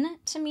thin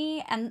to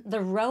me. And the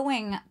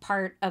rowing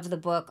part of the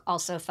book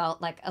also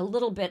felt like a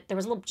little bit, there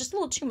was just a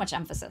little too much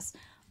emphasis.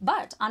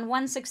 But on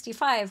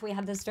 165, we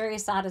had this very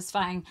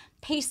satisfying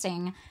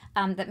pacing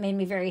that made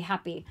me very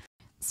happy.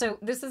 So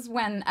this is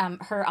when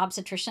her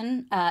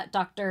obstetrician,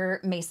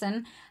 Dr.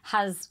 Mason,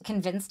 has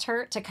convinced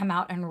her to come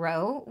out and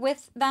row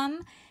with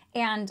them.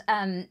 And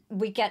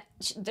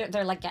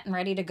they're like getting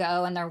ready to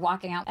go and they're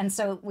walking out. And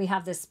so we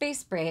have this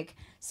space break.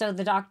 So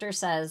the doctor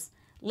says,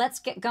 let's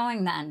get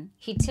going then.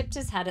 He tipped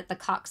his head at the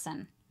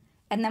coxswain.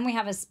 And then we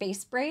have a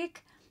space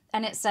break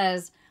and it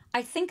says,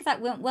 I think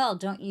that went well,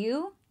 don't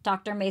you?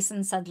 Dr.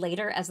 Mason said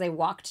later as they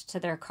walked to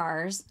their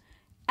cars.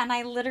 And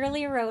I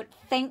literally wrote,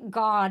 thank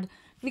God,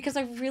 because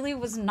I really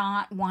was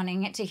not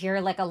wanting it to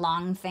hear like a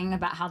long thing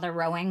about how the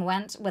rowing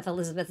went with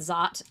Elizabeth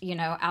Zott,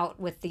 out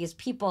with these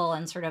people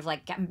and sort of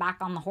like getting back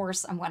on the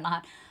horse and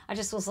whatnot. I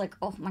just was like,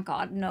 oh my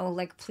God, no,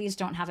 like, please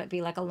don't have it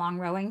be like a long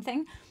rowing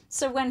thing.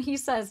 So when he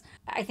says,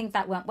 I think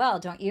that went well,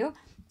 don't you?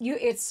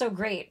 It's so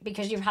great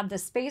because you've had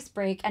this space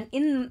break, and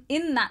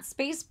in that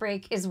space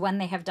break is when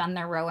they have done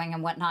their rowing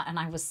and whatnot. And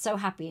I was so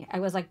happy. I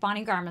was like,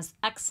 Bonnie Garmus,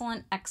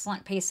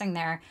 excellent pacing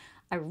there.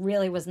 I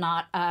really was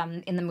not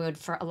in the mood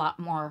for a lot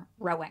more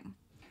rowing.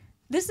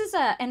 This is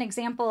an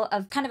example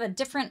of kind of a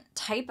different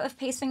type of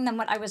pacing than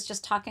what I was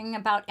just talking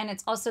about, and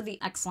it's also the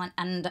excellent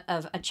end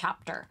of a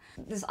chapter.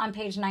 This is on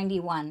page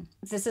 91.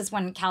 This is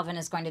when Calvin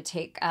is going to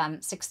take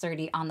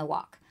 6:30 on the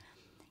walk.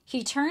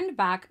 He turned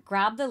back,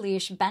 grabbed the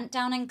leash, bent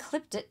down and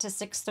clipped it to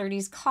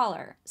 6:30's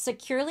collar.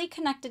 Securely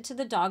connected to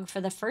the dog for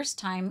the first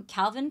time,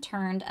 Calvin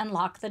turned and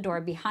locked the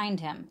door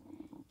behind him.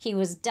 He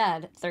was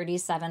dead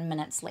 37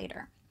 minutes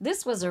later.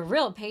 This was a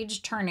real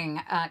page-turning,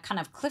 kind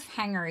of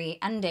cliffhanger-y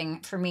ending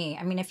for me.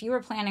 I mean, if you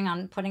were planning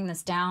on putting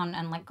this down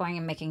and like going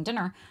and making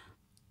dinner,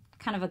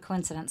 kind of a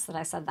coincidence that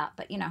I said that,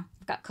 but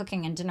I've got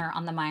cooking and dinner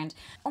on the mind.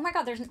 Oh my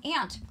God, there's an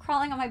ant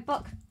crawling on my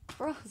book.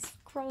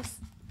 Gross.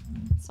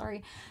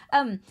 Sorry.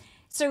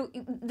 So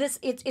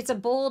it's a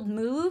bold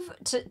move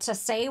to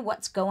say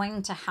what's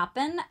going to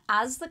happen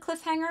as the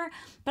cliffhanger,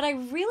 but I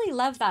really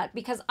love that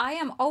because I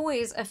am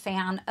always a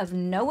fan of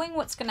knowing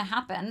what's going to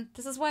happen.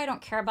 This is why I don't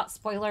care about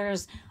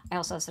spoilers. I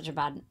also have such a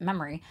bad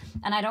memory,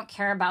 and I don't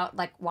care about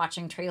like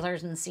watching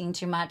trailers and seeing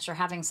too much or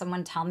having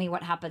someone tell me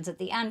what happens at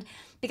the end,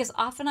 because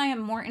often I am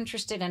more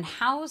interested in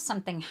how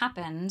something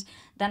happened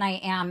than I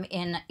am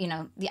in,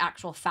 the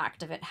actual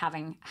fact of it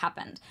having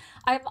happened.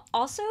 I'm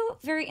also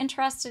very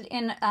interested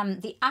in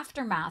the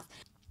aftermath.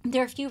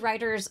 There are a few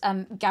writers.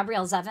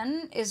 Gabrielle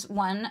Zevin is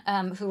one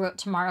who wrote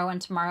Tomorrow and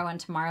Tomorrow and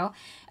Tomorrow.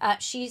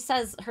 She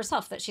says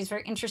herself that she's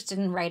very interested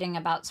in writing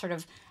about sort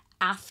of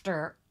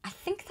after. I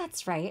think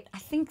that's right. I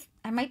think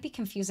I might be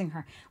confusing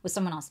her with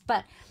someone else.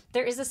 But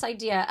there is this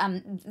idea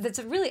that's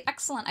a really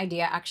excellent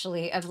idea,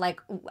 actually, of like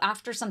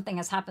after something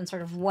has happened,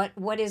 sort of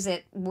what is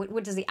it?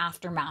 What does the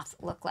aftermath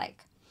look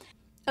like?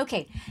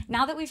 Okay,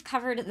 now that we've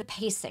covered the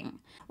pacing,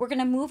 we're going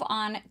to move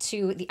on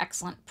to the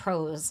excellent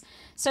prose.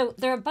 So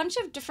there are a bunch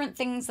of different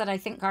things that I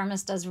think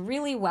Garmus does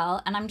really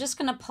well, and I'm just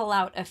going to pull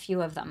out a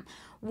few of them.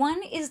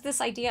 One is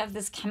this idea of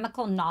this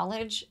chemical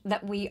knowledge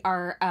that we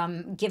are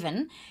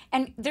given.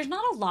 And there's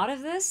not a lot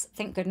of this,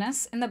 thank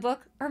goodness, in the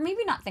book, or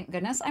maybe not thank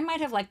goodness. I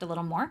might have liked a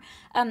little more.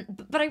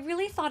 But I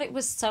really thought it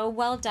was so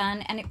well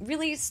done, and it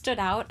really stood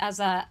out as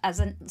a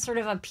sort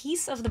of a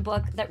piece of the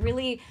book that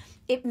really,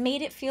 it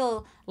made it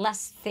feel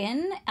less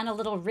thin and a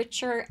little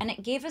richer, and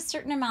it gave a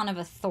certain amount of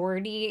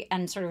authority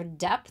and sort of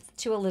depth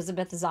to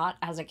Elizabeth Zott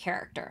as a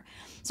character.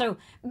 So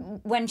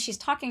when she's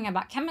talking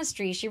about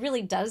chemistry, she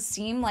really does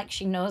seem like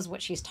she knows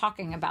what she's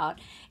talking about.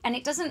 And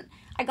it doesn't,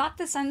 I got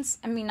the sense,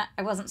 I mean,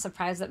 I wasn't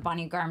surprised that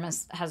Bonnie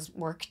Garmus has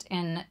worked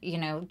in,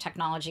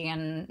 technology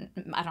and,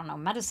 I don't know,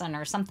 medicine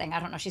or something. I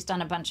don't know. She's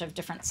done a bunch of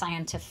different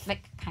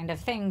scientific kind of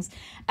things.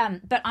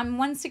 But on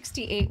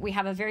 168, we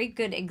have a very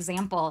good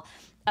example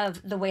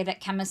of the way that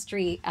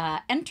chemistry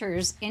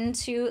enters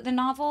into the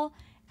novel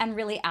and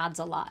really adds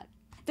a lot.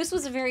 This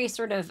was a very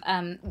sort of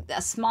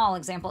a small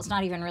example. It's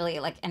not even really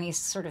like any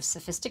sort of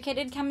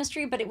sophisticated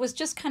chemistry, but it was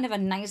just kind of a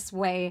nice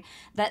way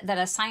that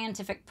a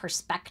scientific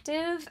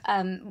perspective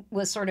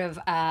was sort of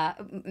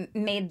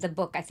made the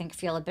book, I think,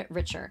 feel a bit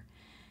richer.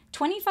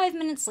 25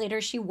 minutes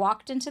later, she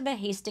walked into the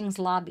Hastings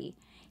lobby,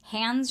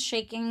 hands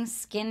shaking,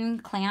 skin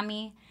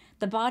clammy,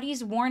 the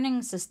body's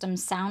warning system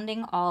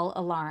sounding all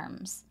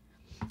alarms.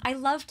 I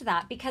loved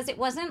that because it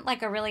wasn't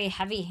like a really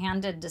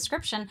heavy-handed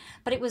description,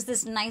 but it was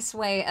this nice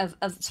way of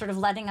sort of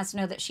letting us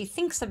know that she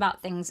thinks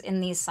about things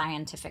in these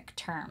scientific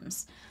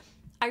terms.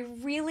 I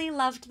really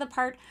loved the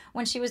part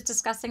when she was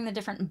discussing the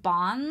different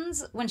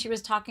bonds, when she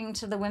was talking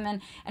to the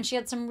women, and she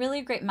had some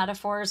really great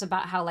metaphors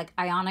about how like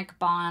ionic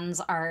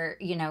bonds are,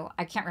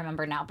 I can't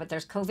remember now, but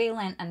there's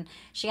covalent, and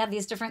she had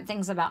these different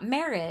things about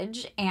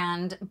marriage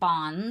and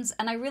bonds,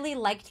 and I really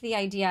liked the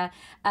idea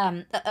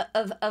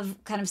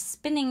of kind of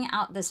spinning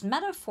out this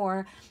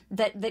metaphor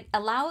that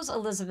allows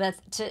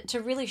Elizabeth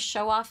to really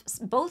show off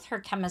both her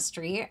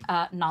chemistry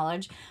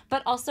knowledge,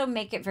 but also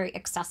make it very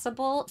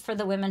accessible for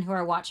the women who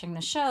are watching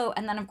the show,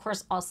 and then of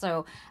course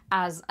also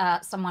as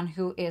someone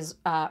who is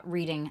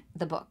reading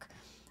the book.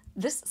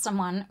 This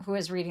someone who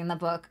is reading the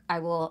book, I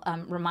will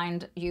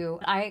remind you,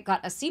 I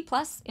got a C+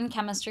 in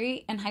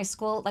chemistry in high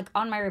school, like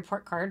on my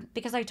report card,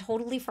 because I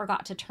totally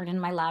forgot to turn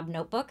in my lab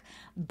notebook.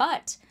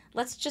 But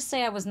let's just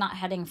say I was not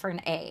heading for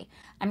an A.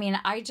 I mean,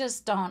 I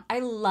just don't. I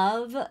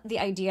love the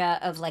idea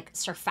of like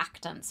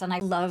surfactants, and I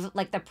love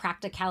like the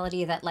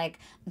practicality that like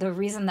the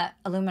reason that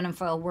aluminum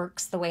foil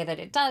works the way that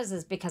it does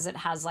is because it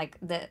has like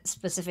the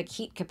specific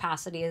heat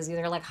capacity is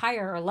either like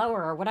higher or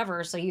lower or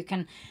whatever. So you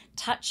can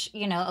touch,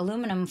 you know,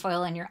 aluminum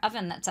foil in your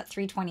oven that's at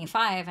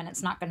 325 and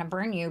it's not going to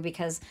burn you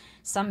because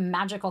some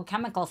magical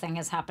chemical thing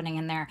is happening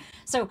in there.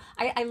 So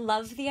I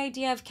love the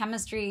idea of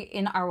chemistry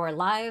in our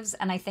lives,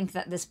 and I think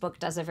that this book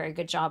does a very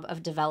good job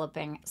of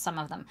developing some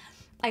of them.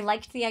 I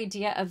liked the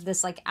idea of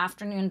this like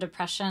afternoon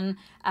depression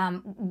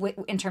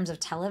in terms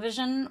of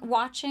television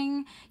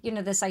watching, you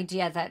know, this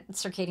idea that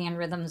circadian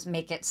rhythms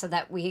make it so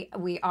that we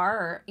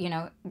are, you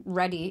know,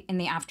 ready in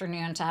the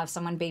afternoon to have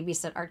someone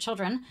babysit our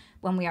children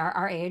when we are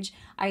our age.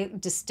 I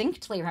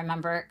distinctly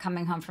remember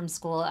coming home from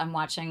school and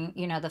watching,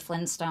 you know, the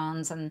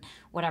Flintstones and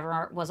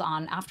whatever was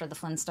on after the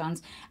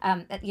Flintstones.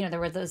 You know, there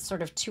were those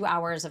sort of 2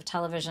 hours of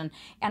television.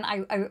 And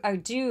I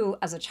do,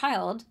 as a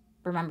child,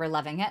 remember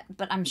loving it,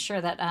 but I'm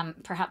sure that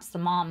perhaps the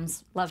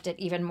moms loved it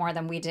even more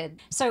than we did.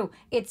 So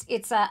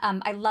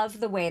I love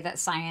the way that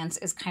science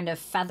is kind of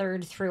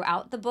feathered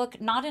throughout the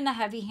book, not in a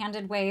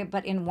heavy-handed way,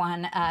 but in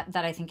one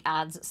that I think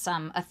adds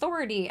some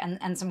authority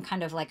and some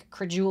kind of like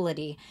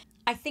credulity.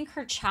 I think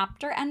her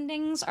chapter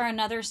endings are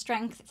another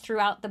strength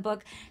throughout the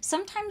book.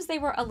 Sometimes they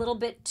were a little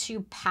bit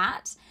too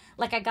pat.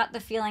 Like I got the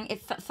feeling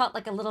it felt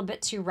like a little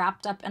bit too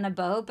wrapped up in a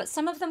bow, but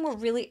some of them were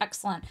really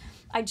excellent.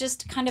 I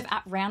just kind of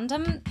at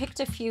random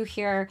picked a few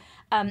here.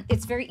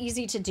 It's very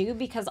easy to do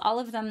because all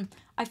of them,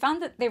 I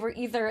found that they were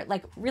either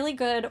like really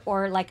good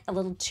or like a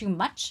little too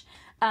much.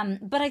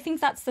 But I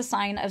think that's the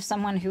sign of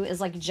someone who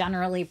is like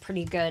generally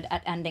pretty good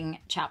at ending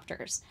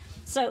chapters.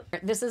 So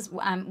this is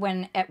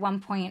when at one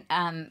point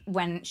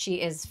when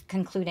she is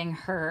concluding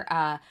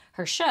her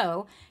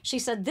show, she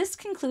said, "This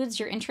concludes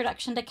your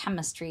introduction to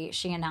chemistry,"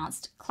 she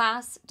announced.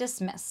 "Class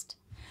dismissed."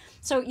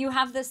 So you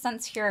have this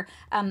sense here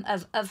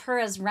of her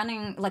as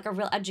running like a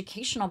real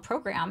educational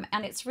program,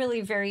 and it's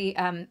really very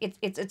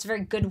it's a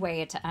very good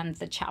way to end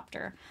the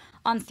chapter.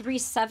 On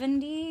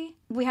 370,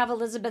 we have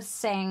Elizabeth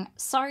saying,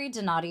 "Sorry,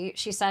 Donati,"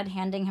 she said,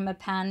 handing him a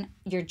pen.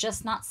 "You're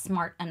just not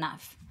smart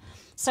enough."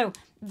 So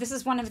this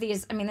is one of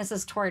these, I mean, this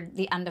is toward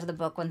the end of the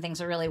book when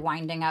things are really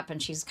winding up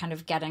and she's kind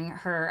of getting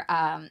her,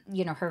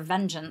 you know, her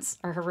vengeance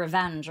or her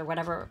revenge or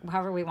whatever,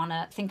 however we want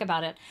to think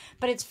about it.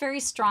 But it's very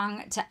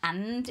strong to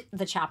end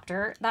the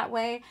chapter that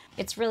way.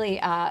 It's really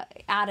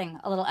adding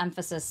a little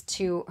emphasis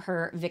to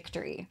her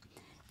victory.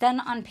 Then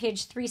on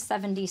page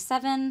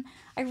 377,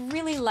 I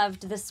really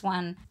loved this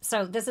one.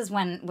 So this is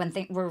when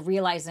we're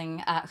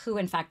realizing who,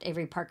 in fact,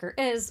 Avery Parker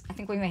is. I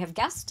think we may have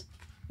guessed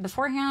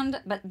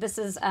beforehand, but this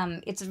is,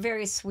 it's a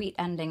very sweet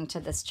ending to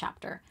this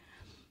chapter.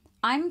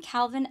 "I'm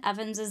Calvin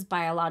Evans's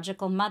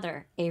biological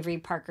mother," Avery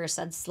Parker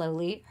said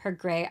slowly, her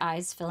gray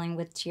eyes filling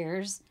with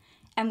tears.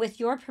 "And with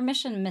your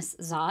permission, Miss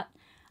Zott,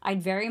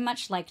 I'd very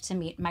much like to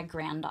meet my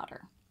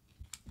granddaughter."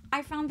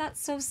 I found that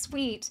so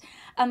sweet.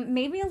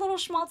 Maybe a little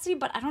schmaltzy,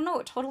 but I don't know,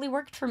 it totally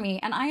worked for me.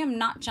 And I am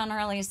not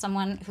generally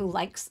someone who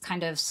likes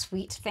kind of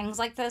sweet things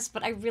like this,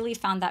 but I really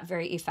found that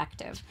very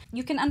effective.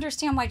 You can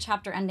understand why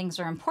chapter endings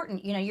are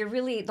important. You know, you're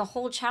really, the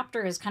whole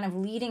chapter is kind of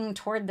leading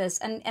toward this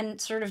and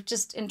sort of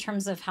just in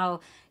terms of how,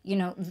 you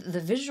know,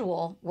 the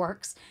visual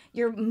works,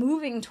 you're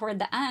moving toward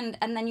the end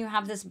and then you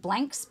have this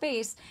blank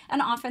space,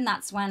 and often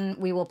that's when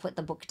we will put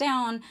the book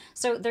down.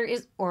 So there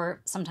is,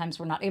 or sometimes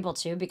we're not able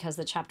to because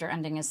the chapter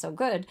ending is so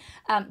good,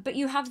 but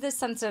you have this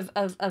sense of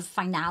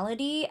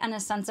finality and a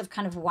sense of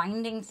kind of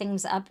winding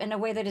things up in a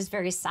way that is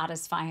very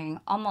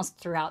satisfying almost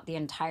throughout the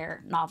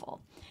entire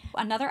novel.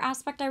 Another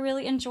aspect I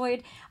really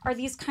enjoyed are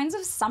these kinds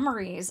of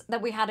summaries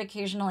that we had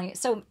occasionally.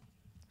 So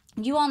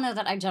you all know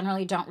that I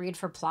generally don't read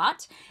for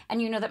plot, and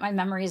you know that my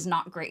memory is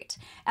not great.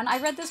 And I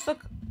read this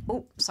book,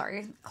 oh,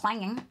 sorry,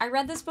 clanging. I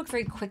read this book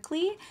very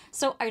quickly,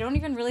 so I don't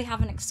even really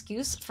have an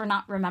excuse for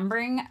not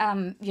remembering,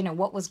 you know,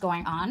 what was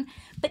going on.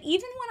 But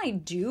even when I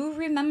do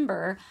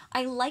remember,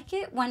 I like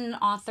it when an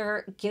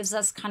author gives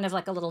us kind of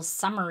like a little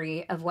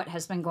summary of what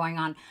has been going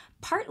on,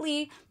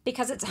 partly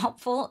because it's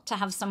helpful to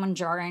have someone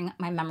jogging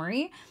my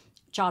memory,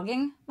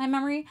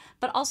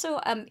 but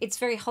also it's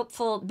very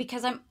helpful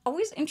because I'm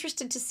always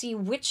interested to see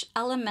which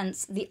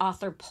elements the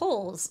author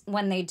pulls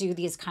when they do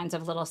these kinds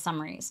of little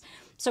summaries.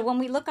 So when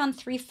we look on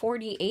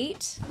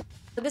 348,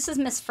 this is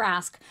Miss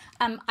Frask.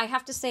 I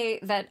have to say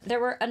that there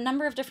were a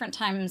number of different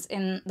times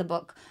in the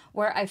book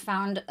where I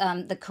found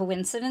the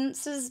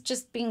coincidences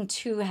just being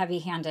too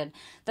heavy-handed.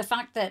 The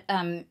fact that,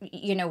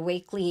 you know,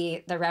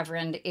 Wakely, the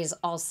Reverend, is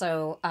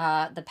also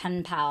the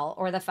pen pal,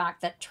 or the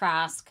fact that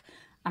Trask,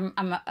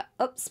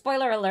 oh,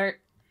 spoiler alert,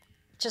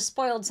 just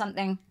spoiled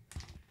something.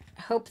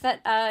 Hope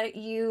that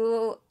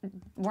you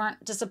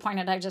weren't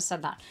disappointed I just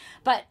said that.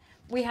 But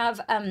we have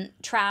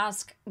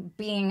Trask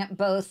being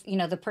both, you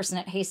know, the person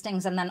at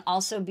Hastings and then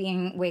also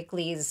being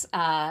Wakely's,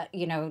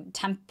 you know,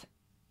 temp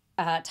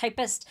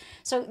typist.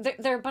 So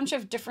there are a bunch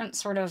of different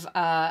sort of,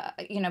 a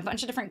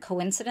bunch of different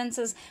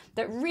coincidences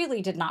that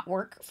really did not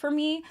work for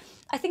me.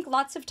 I think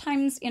lots of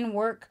times in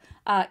work,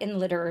 in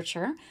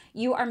literature,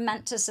 you are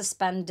meant to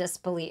suspend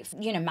disbelief.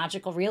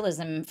 Magical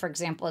realism, for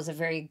example, is a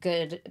very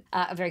good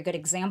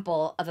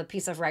example of a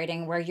piece of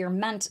writing where you're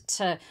meant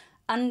to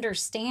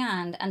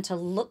understand and to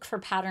look for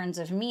patterns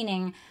of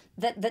meaning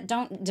that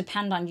don't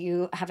depend on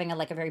you having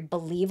a very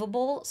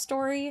believable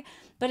story.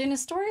 But in a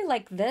story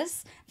like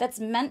this, that's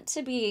meant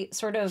to be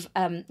sort of,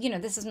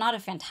 this is not a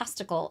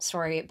fantastical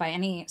story by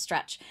any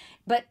stretch,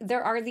 but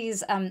there are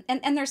these, and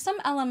there's some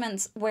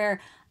elements where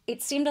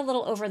it seemed a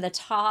little over the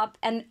top,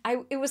 and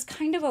it was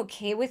kind of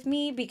okay with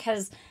me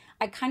because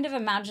I kind of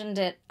imagined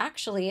it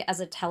actually as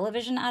a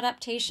television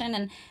adaptation,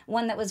 and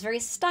one that was very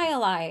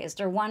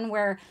stylized, or one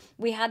where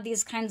we had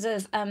these kinds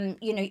of,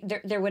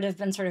 there would have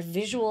been sort of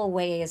visual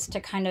ways to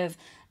kind of,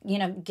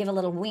 give a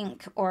little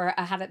wink or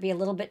have it be a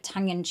little bit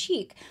tongue in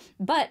cheek.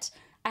 But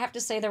I have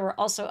to say there were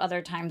also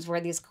other times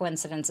where these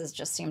coincidences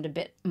just seemed a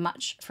bit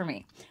much for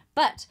me.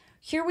 But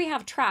here we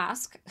have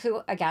Trask,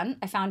 who, again,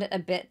 I found it a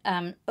bit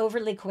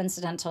overly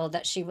coincidental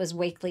that she was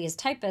Wakely's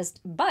typist,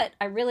 but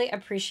I really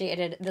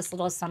appreciated this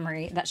little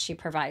summary that she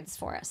provides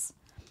for us.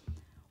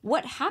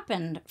 What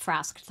happened,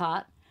 Frask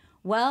thought.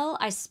 Well,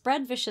 I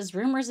spread vicious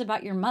rumors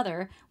about your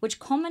mother, which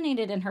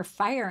culminated in her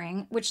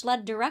firing, which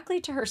led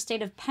directly to her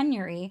state of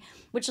penury,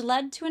 which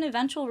led to an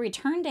eventual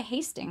return to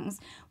Hastings,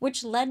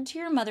 which led to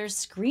your mother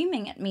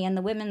screaming at me in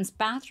the women's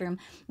bathroom,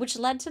 which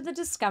led to the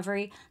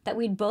discovery that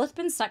we'd both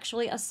been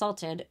sexually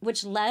assaulted,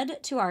 which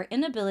led to our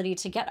inability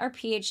to get our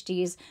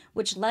PhDs,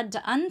 which led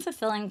to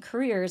unfulfilling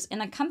careers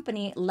in a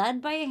company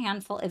led by a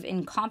handful of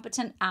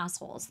incompetent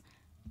assholes.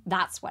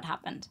 That's what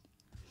happened.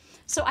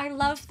 So I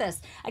love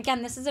this.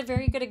 Again, this is a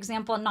very good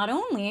example, not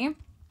only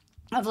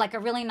of a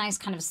really nice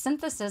kind of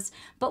synthesis,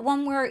 but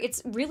one where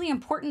it's really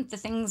important the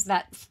things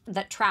that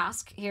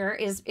Trask here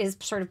is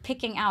sort of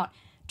picking out.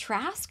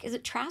 Trask? Is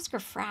it Trask or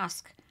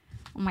Frask?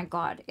 Oh my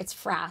God, it's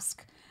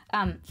Frask.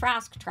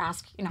 Trask,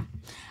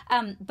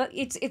 but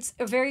it's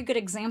a very good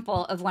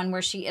example of one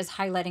where she is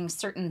highlighting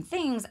certain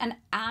things and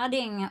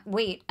adding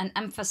weight and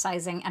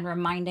emphasizing and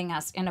reminding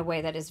us in a way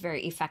that is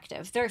very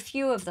effective. There are a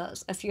few of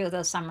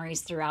those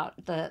summaries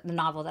throughout the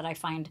novel that I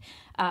find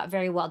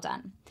very well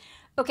done.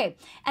 Okay,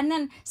 and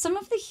then some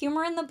of the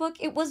humor in the book,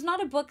 it was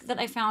not a book that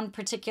I found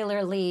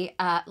particularly,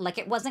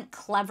 it wasn't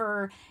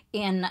clever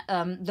in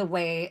the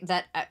way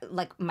that,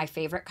 my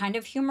favorite kind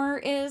of humor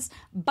is,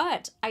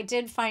 but I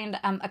did find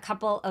a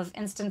couple of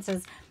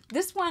instances.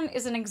 This one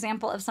is an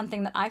example of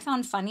something that I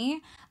found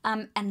funny,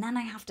 and then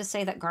I have to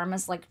say that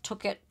Garmas,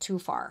 took it too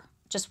far,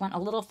 just went a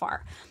little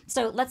far.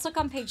 So let's look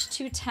on page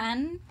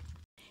 210.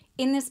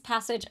 In this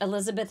passage,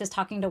 Elizabeth is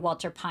talking to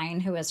Walter Pine,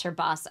 who is her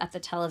boss at the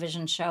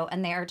television show,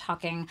 and they are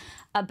talking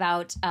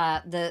about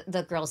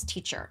the girl's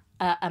teacher,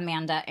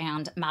 Amanda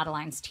and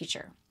Madeline's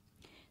teacher.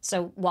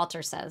 So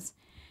Walter says,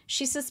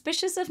 "She's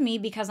suspicious of me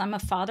because I'm a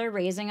father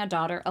raising a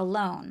daughter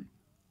alone."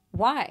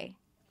 "Why?"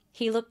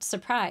 He looked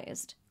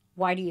surprised.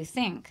 "Why do you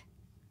think?"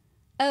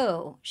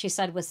 "Oh," she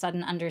said with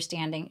sudden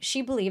understanding,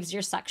 "she believes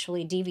you're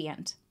sexually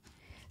deviant."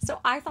 So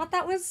I thought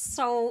that was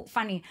so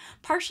funny,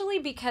 partially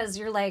because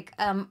you're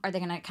are they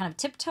going to kind of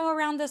tiptoe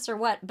around this or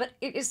what? But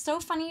it is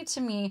so funny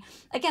to me.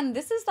 Again,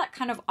 this is that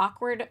kind of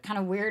awkward, kind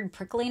of weird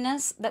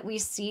prickliness that we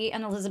see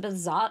in Elizabeth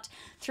Zott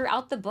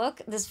throughout the book,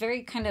 this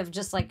very kind of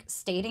just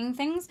stating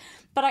things.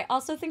 But I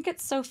also think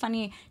it's so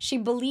funny. She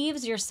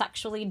believes you're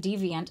sexually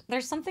deviant.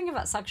 There's something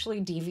about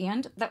sexually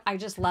deviant that I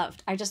just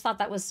loved. I just thought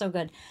that was so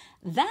good.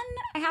 Then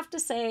I have to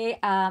say,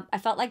 I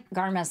felt like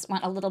Garmas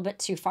went a little bit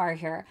too far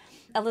here.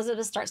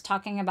 Elizabeth starts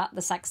talking about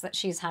the sex that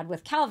she's had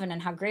with Calvin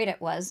and how great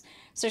it was.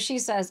 So she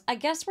says, "I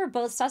guess we're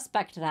both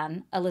suspect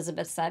then,"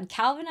 Elizabeth said.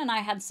 "Calvin and I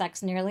had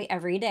sex nearly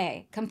every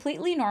day,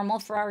 completely normal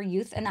for our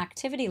youth and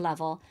activity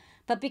level.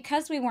 But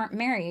because we weren't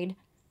married,"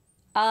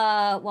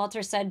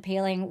 Walter said,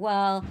 paling,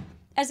 "well,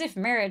 as if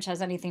marriage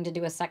has anything to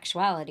do with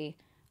sexuality.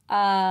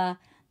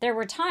 There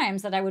were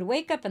times that I would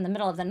wake up in the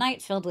middle of the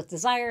night filled with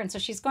desire." And so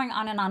she's going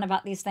on and on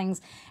about these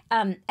things.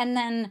 And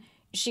then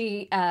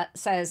she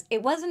says,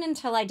 "It wasn't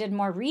until I did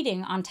more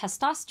reading on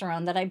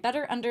testosterone that I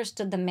better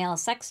understood the male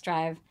sex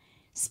drive."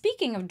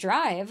 "Speaking of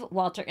drive,"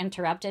 Walter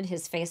interrupted,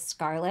 his face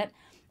scarlet,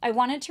 "I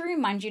wanted to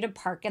remind you to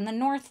park in the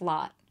north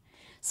lot."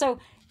 So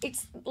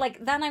it's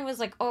then I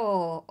was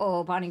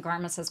oh, Bonnie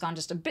Garmas has gone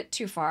just a bit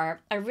too far.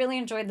 I really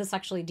enjoyed the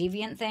sexually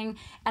deviant thing.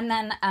 And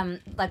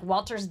then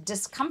Walter's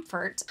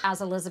discomfort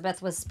as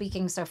Elizabeth was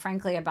speaking so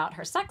frankly about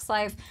her sex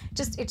life,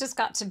 it just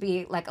got to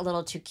be a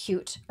little too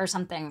cute or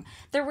something.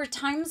 There were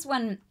times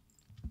when,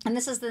 and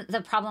this is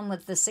the problem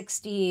with the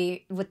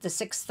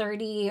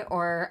 630,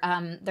 or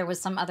there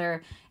was some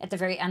other, at the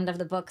very end of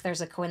the book,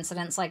 there's a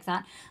coincidence like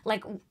that.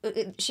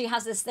 She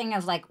has this thing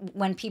of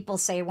when people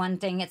say one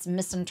thing, it's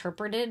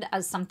misinterpreted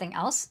as something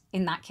else,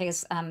 in that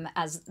case,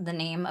 as the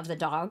name of the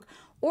dog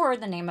or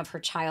the name of her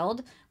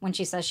child. When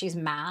she says she's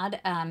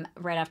Mad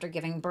right after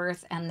giving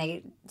birth, and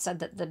they said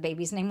that the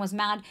baby's name was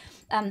Mad.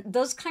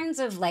 Those kinds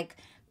of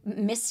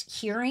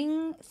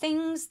mishearing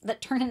things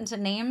that turn into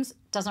names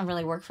doesn't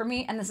really work for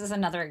me. And this is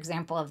another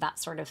example of that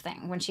sort of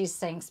thing. When she's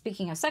saying,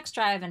 speaking of sex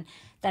drive, and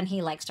then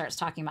he like starts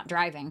talking about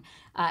driving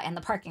in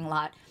the parking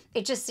lot,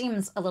 it just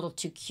seems a little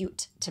too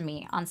cute to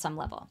me on some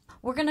level.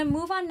 We're going to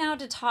move on now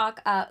to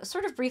talk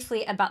sort of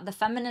briefly about the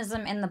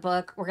feminism in the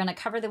book. We're going to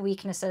cover the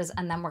weaknesses,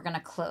 and then we're going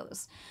to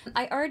close.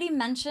 I already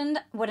mentioned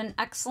what an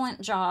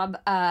excellent job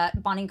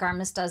Bonnie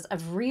Garmus does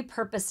of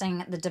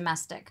repurposing the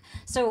domestic.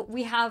 So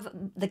we have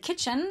the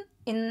kitchen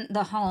in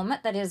the home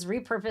that is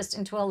repurposed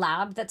into a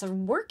lab that's a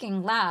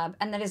working lab,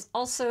 and that is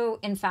also,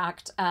 in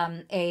fact,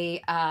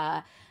 a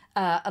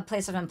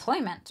place of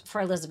employment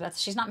for Elizabeth.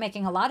 She's not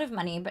making a lot of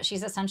money, but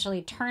she's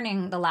essentially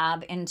turning the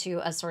lab into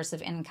a source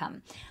of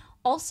income.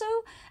 Also,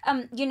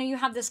 you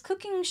have this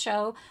cooking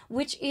show,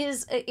 which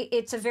is,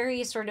 it's a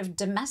very sort of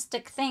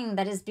domestic thing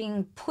that is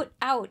being put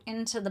out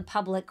into the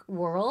public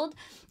world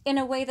in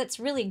a way that's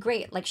really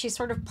great. Like she's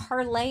sort of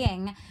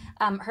parlaying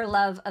her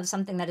love of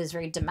something that is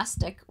very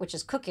domestic, which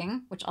is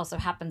cooking, which also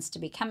happens to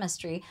be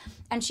chemistry,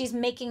 and she's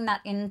making that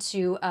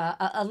into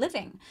a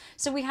living.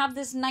 So we have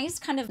this nice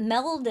kind of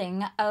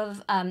melding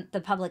of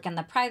the public and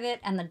the private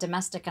and the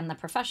domestic and the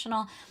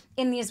professional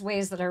in these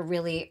ways that are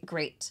really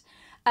great.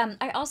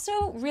 I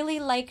also really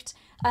liked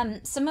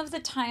some of the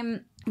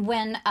time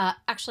when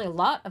actually a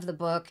lot of the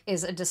book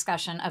is a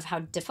discussion of how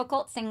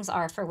difficult things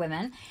are for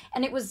women.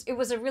 And it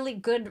was a really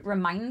good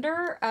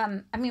reminder.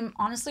 I mean,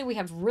 honestly, we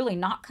have really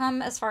not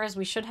come as far as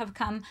we should have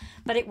come,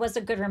 but it was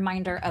a good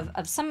reminder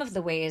of some of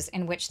the ways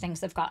in which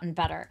things have gotten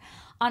better.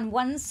 On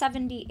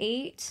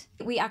 178,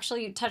 we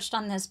actually touched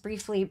on this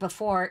briefly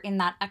before in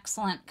that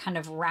excellent kind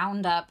of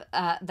roundup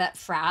that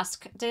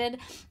Frask did.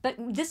 But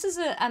this is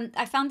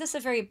I found this a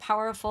very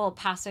powerful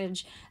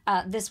passage,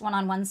 this one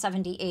on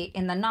 178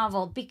 in the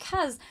novel,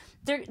 because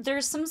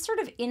there's some sort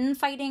of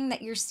infighting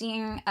that you're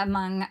seeing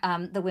among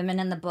the women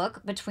in the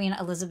book between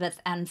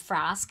Elizabeth and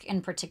Frask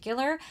in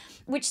particular,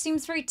 which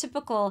seems very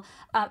typical,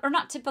 or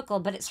not typical,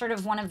 but it's sort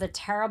of one of the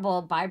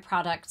terrible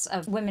byproducts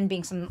of women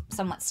being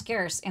somewhat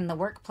scarce in the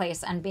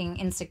workplace and being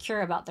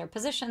insecure about their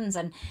positions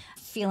and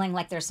feeling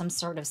like there's some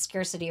sort of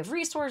scarcity of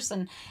resource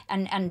and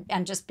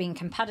just being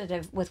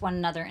competitive with one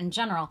another in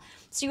general.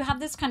 So you have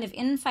this kind of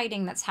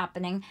infighting that's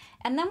happening.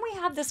 And then we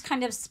have this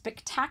kind of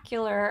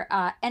spectacular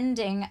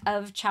ending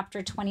of chapter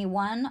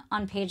 21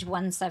 on page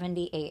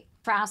 178.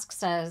 Frask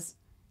says,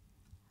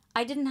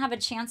 "I didn't have a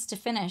chance to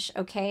finish,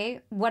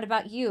 okay? What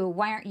about you?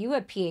 Why aren't you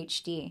a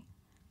PhD?"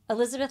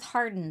 Elizabeth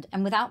hardened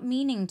and, without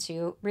meaning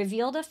to,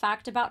 revealed a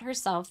fact about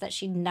herself that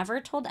she'd never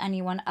told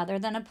anyone other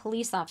than a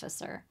police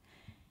officer.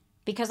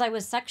 "Because I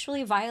was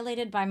sexually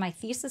violated by my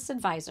thesis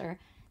advisor,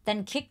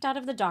 then kicked out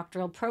of the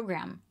doctoral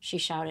program," she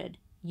shouted.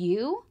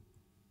 "You?"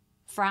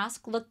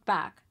 Frask looked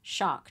back,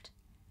 shocked.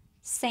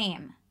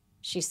 "Same,"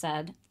 she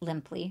said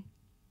limply.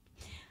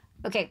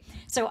 Okay,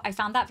 so I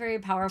found that very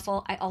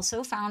powerful. I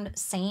also found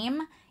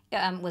same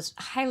was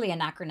highly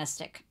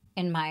anachronistic,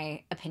 in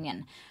my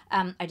opinion.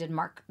 I did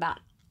mark that.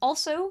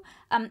 Also,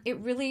 it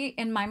really,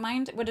 in my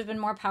mind, would have been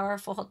more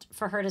powerful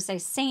for her to say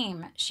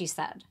same, she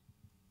said,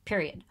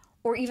 period.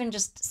 Or even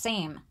just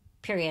same,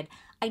 period.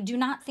 I do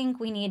not think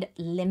we need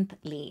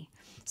limply.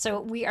 So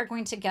we are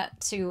going to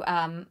get to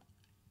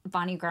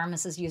Bonnie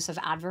Garmus's use of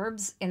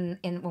adverbs in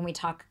when we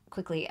talk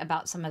quickly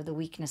about some of the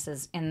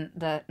weaknesses in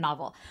the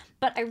novel.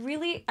 But I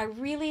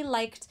really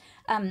liked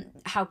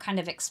how kind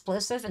of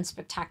explosive and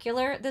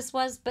spectacular this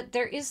was. But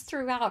there is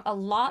throughout a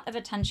lot of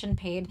attention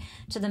paid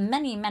to the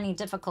many, many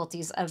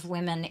difficulties of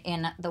women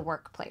in the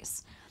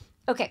workplace.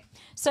 Okay,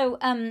 so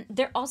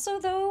there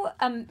also, though,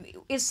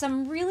 is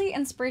some really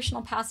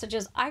inspirational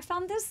passages. I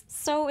found this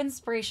so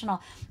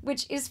inspirational,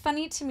 which is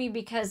funny to me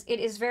because it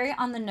is very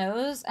on the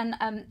nose.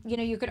 And,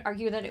 you could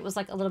argue that it was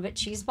like a little bit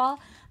cheeseball,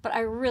 but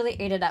I really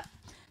ate it up.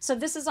 So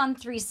this is on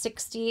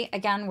 360.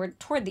 Again, we're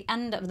toward the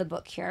end of the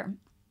book here.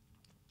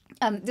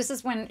 This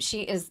is when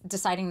she is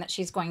deciding that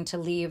she's going to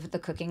leave the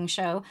cooking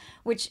show,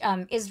 which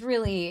is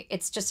really,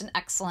 it's just an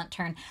excellent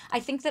turn. I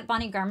think that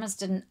Bonnie Garmus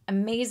did an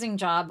amazing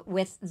job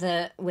with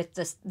the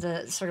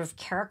sort of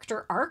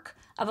character arc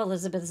of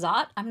Elizabeth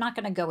Zott. I'm not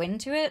going to go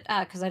into it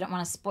because I don't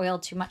want to spoil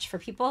too much for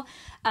people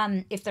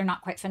if they're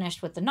not quite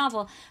finished with the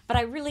novel. But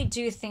I really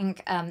do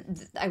think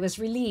I was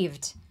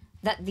relieved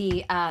that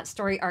the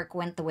story arc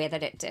went the way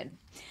that it did.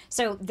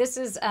 So this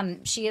is,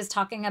 she is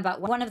talking about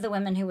one of the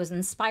women who was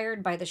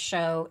inspired by the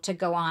show to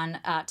go on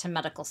to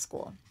medical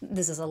school.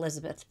 This is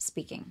Elizabeth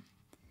speaking.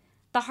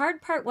 "The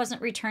hard part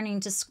wasn't returning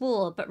to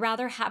school, but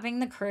rather having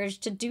the courage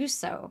to do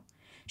so.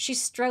 She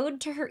strode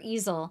to her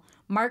easel,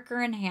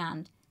 marker in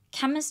hand.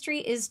 'Chemistry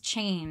is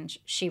change,'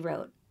 she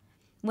wrote.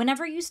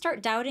 'Whenever you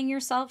start doubting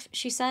yourself,'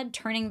 she said,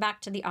 turning back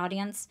to the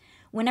audience,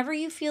 'whenever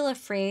you feel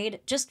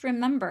afraid, just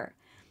remember,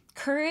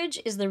 courage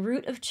is the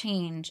root of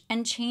change,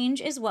 and change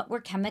is what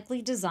we're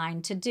chemically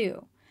designed to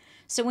do.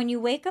 So when you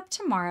wake up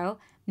tomorrow,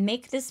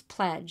 make this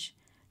pledge.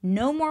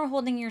 No more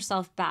holding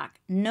yourself back,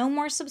 no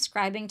more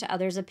subscribing to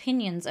others'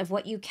 opinions of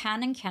what you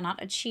can and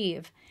cannot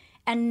achieve,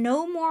 and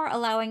no more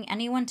allowing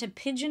anyone to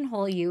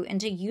pigeonhole you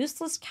into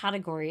useless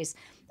categories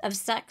of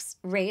sex,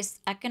 race,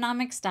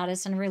 economic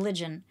status, and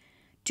religion.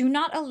 Do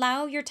not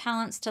allow your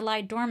talents to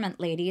lie dormant,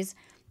 ladies.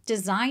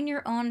 Design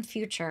your own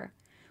future.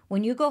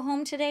 When you go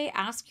home today,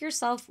 ask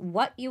yourself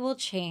what you will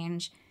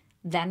change,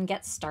 then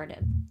get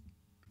started.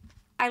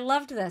 I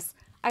loved this.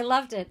 I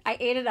loved it. I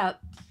ate it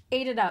up.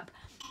 Ate it up.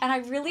 And I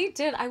really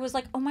did. I was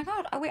like, oh my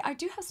God, wait, I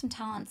do have some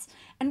talents.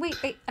 And wait,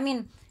 I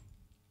mean,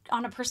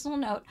 on a personal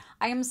note,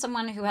 I am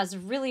someone who has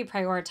really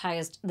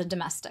prioritized the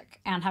domestic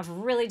and have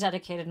really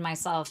dedicated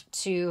myself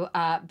to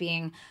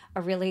being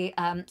a really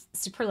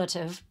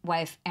superlative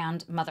wife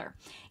and mother.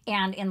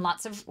 And in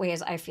lots of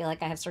ways, I feel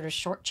like I have sort of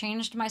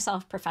shortchanged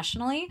myself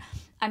professionally.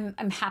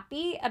 I'm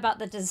happy about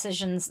the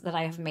decisions that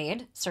I have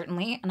made,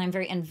 certainly, and I'm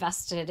very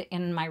invested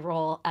in my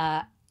role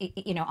on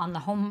the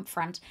home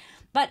front.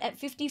 But at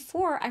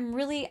 54,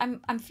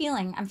 I'm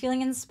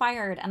feeling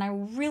inspired, and I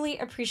really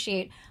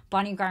appreciate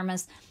Bonnie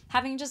Garmus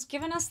having just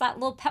given us that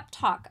little pep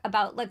talk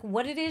about like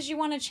what it is you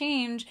want to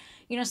change.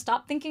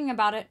 Stop thinking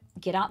about it,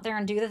 get out there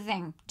and do the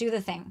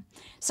thing.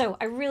 So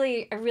I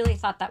really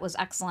thought that was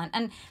excellent.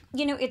 And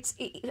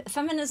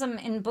feminism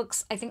in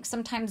books, I think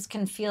sometimes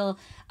can feel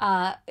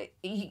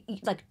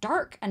like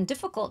dark and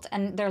difficult,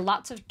 and there are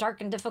lots of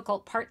dark and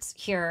difficult parts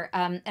here.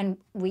 And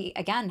we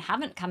again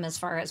haven't come as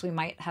far as we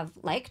might have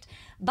liked,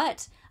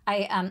 but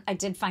I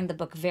did find the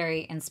book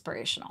very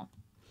inspirational.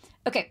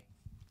 Okay.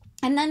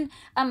 And then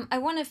I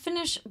want to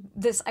finish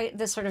this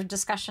sort of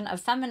discussion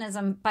of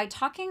feminism by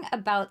talking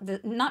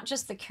about not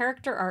just the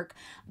character arc,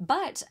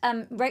 but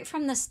right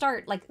from the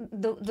start, like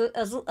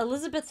the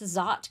Elizabeth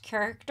Zott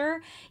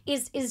character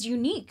is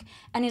unique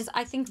and is,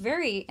 I think,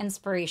 very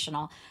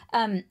inspirational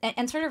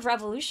and sort of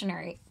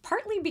revolutionary.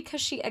 Partly because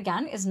she,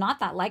 again, is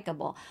not that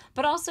likable,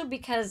 but also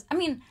because,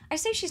 I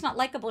say she's not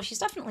likable. She's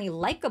definitely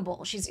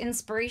likable. She's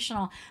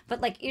inspirational,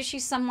 but like, is she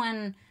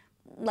someone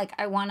like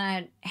I want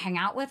to hang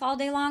out with all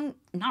day long?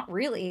 Not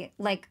really.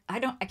 Like I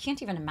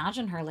can't even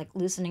imagine her like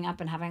loosening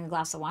up and having a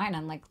glass of wine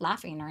and like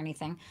laughing or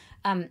anything.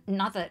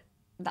 Not that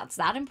that's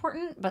that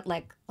important, but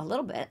like a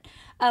little bit.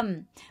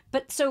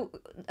 But so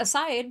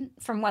aside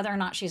from whether or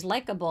not she's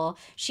likable,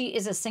 she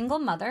is a single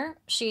mother.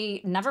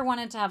 She never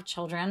wanted to have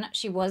children.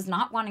 She was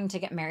not wanting to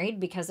get married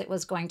because it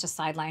was going to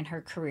sideline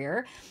her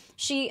career.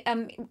 She,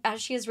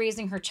 as she is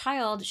raising her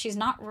child, she's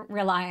not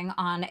relying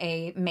on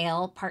a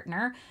male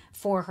partner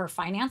for her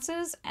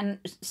finances, and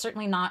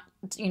certainly not,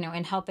 in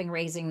helping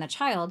raising the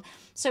child.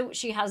 So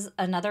she has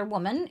another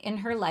woman in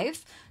her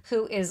life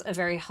who is a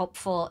very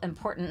helpful,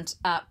 important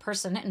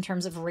person in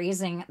terms of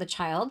raising the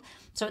child.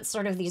 So it's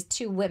sort of these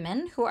two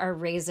women who are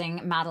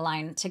raising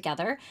Madeline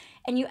together.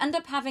 And you end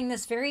up having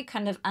this very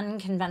kind of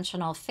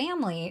unconventional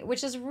family,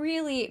 which is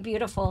really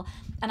beautiful.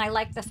 And I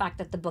like the fact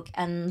that the book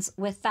ends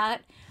with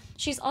that.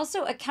 She's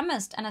also a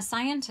chemist and a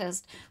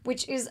scientist,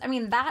 which is,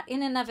 that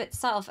in and of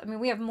itself,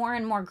 we have more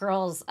and more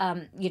girls,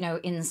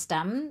 in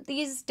STEM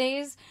these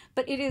days,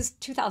 but it is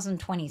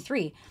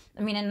 2023.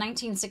 In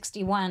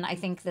 1961, I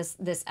think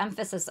this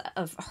emphasis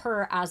of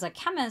her as a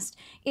chemist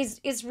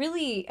is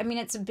really,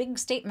 it's a big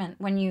statement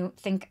when you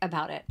think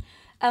about it.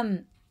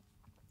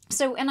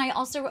 So, and I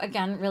also,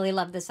 again, really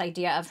love this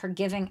idea of her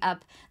giving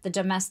up the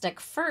domestic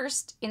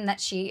first, in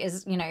that she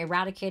is,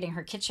 eradicating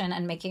her kitchen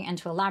and making it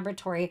into a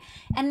laboratory.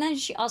 And then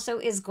she also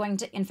is going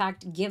to, in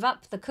fact, give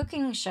up the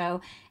cooking show,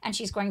 and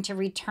she's going to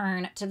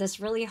return to this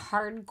really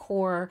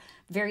hardcore,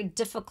 very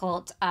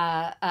difficult,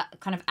 kind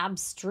of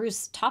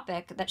abstruse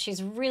topic that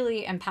she's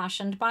really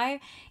impassioned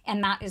by.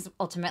 And that is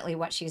ultimately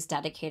what she's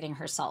dedicating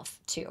herself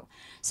to.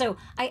 So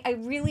I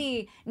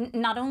really,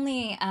 not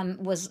only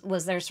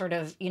was there sort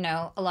of,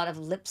 a lot of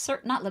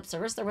not lip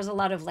service, there was a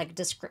lot of like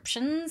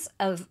descriptions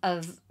of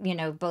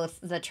both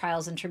the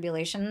trials and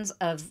tribulations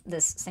of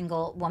this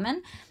single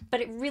woman,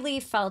 but it really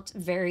felt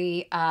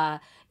very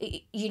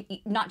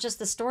not just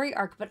the story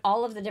arc, but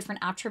all of the different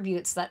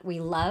attributes that we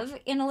love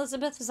in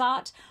Elizabeth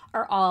Zott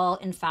are all,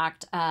 in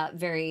fact,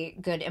 very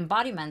good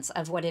embodiments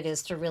of what it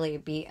is to really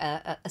be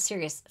a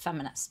serious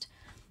feminist.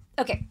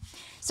 Okay,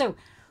 so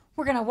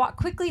we're going to walk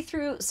quickly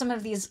through some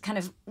of these kind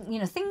of,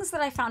 things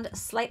that I found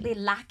slightly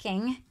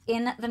lacking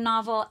in the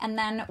novel, and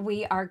then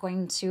we are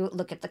going to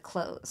look at the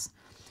close.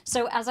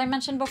 So as I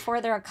mentioned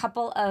before, there are a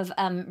couple of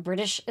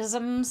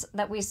British-isms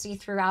that we see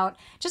throughout.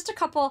 Just a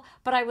couple,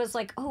 but I was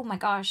like, oh my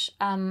gosh,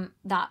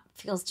 that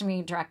feels to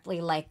me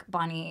directly like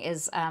Bonnie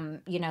is,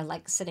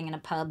 like sitting in a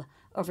pub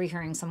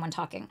overhearing someone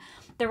talking.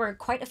 There were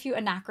quite a few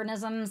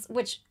anachronisms,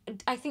 which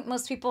I think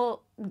most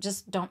people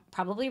just don't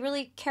probably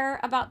really care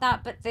about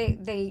that, but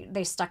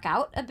they stuck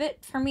out a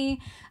bit for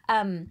me.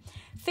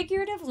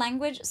 Figurative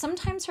language,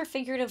 sometimes her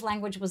figurative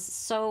language was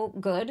so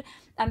good.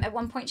 At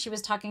one point she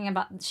was talking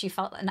about she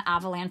felt an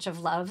avalanche of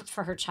love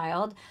for her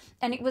child,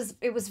 and it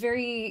was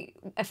very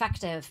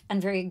effective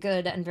and very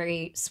good and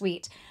very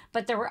sweet.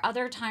 But there were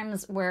other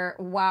times where,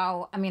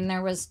 wow,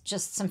 there was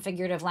just some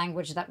figurative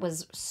language that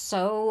was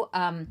so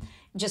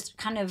just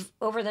kind of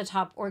over the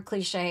top or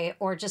cliche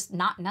or just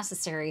not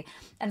necessary.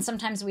 And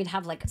sometimes we'd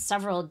have like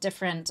several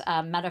different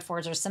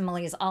metaphors or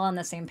similes all in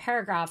the same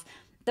paragraph.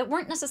 that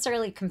weren't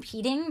necessarily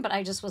competing, but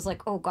I just was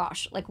like, oh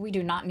gosh, like we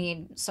do not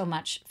need so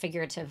much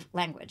figurative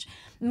language.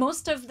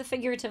 Most of the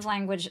figurative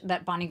language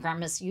that Bonnie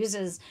Garmus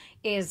uses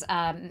is,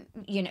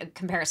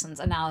 comparisons,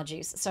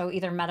 analogies. So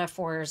either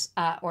metaphors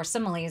or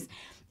similes.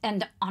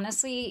 And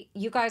honestly,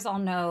 you guys all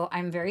know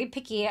I'm very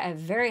picky. I have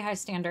very high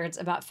standards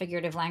about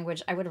figurative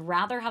language. I would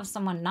rather have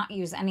someone not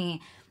use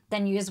any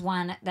than use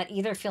one that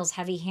either feels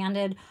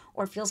heavy-handed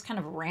or feels kind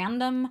of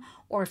random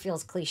or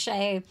feels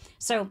cliche.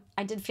 So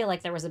I did feel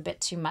like there was a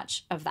bit too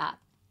much of that.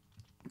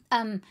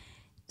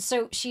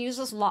 So she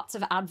uses lots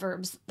of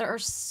adverbs. There are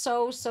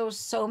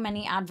so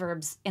many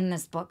adverbs in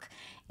this book.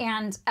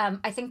 And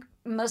I think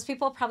most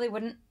people probably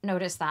wouldn't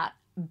notice that.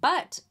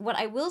 But what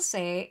I will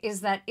say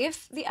is that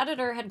if the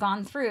editor had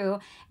gone through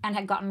and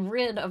had gotten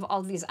rid of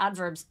all these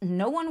adverbs,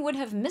 no one would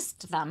have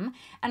missed them.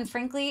 And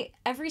frankly,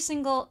 not every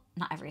single,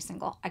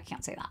 I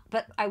can't say that,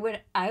 but I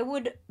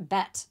would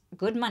bet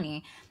good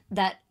money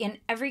that in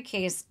every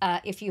case,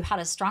 if you had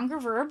a stronger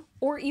verb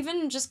or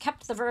even just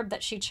kept the verb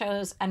that she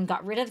chose and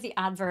got rid of the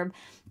adverb,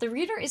 the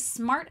reader is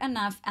smart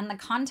enough and the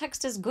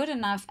context is good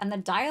enough and the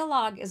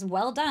dialogue is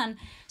well done.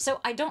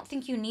 So I don't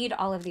think you need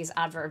all of these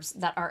adverbs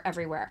that are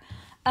everywhere.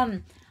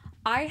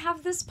 I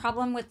have this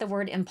problem with the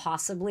word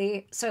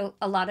impossibly. So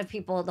a lot of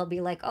people, they'll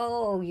be like,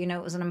 oh, it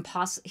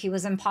was he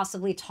was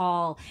impossibly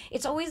tall.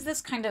 It's always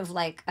this kind of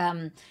like,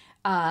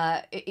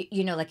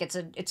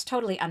 it's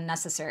totally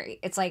unnecessary.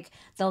 It's like,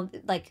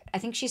 I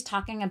think she's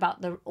talking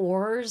about the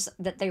oars,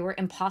 that they were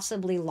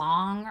impossibly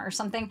long or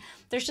something.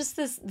 There's just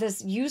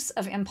this use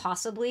of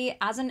impossibly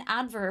as an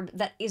adverb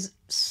that is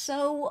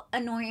so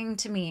annoying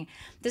to me.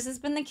 This has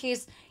been the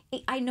case.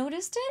 I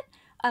noticed it.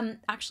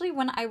 Actually,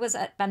 when I was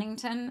at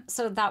Bennington,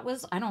 so that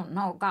was, I don't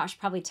know, gosh,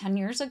 probably 10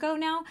 years ago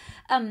now.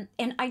 And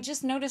I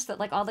just noticed that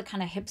like all the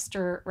kind of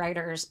hipster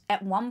writers,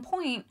 at one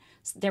point,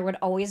 there would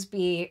always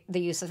be the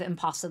use of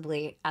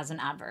impossibly as an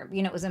adverb.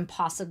 It was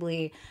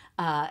impossibly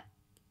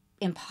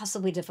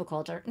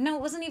difficult, or no,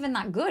 it wasn't even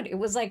that good. It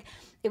was like,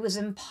 it was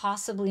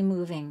impossibly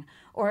moving,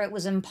 or it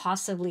was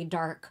impossibly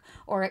dark,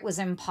 or it was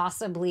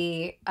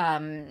impossibly,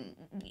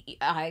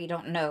 I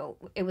don't know,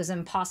 it was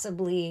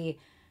impossibly...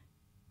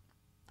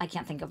 I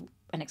can't think of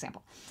an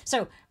example.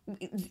 So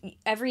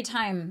every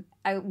time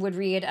I would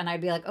read and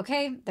I'd be like,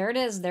 okay, there it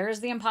is. There's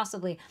the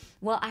impossibly.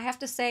 Well, I have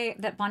to say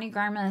that Bonnie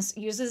Garmus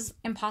uses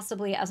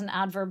impossibly as an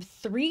adverb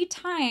 3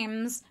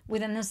 times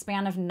within the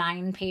span of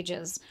 9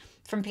 pages,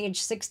 from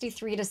page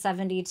 63 to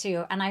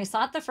 72. And I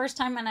saw it the first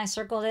time and I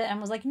circled it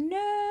and was like,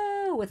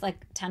 no, with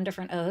like 10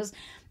 different O's.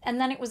 And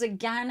then it was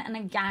again and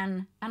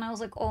again. And I was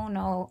like, oh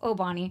no, oh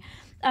Bonnie.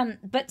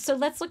 But so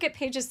let's look at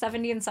pages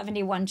 70 and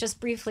 71 just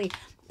briefly.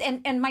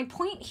 And my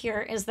point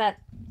here is that,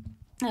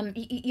 Bonnie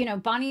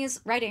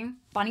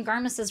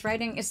Garmus's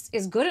writing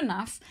is good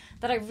enough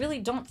that I really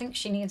don't think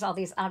she needs all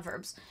these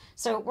adverbs.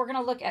 So we're going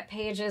to look at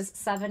pages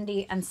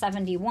 70 and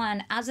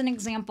 71 as an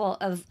example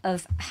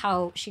of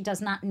how she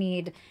does not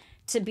need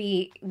to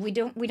be, we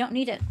don't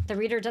need it. The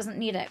reader doesn't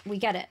need it. We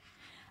get it.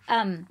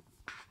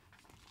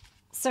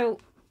 So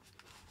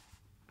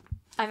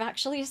I've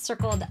actually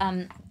circled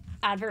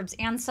adverbs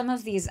and some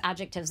of these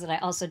adjectives that I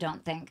also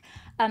don't think.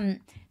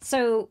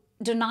 So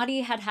Donati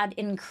had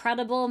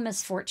incredible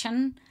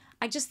misfortune.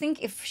 I just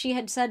think if she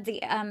had said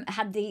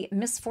had the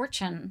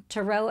misfortune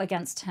to row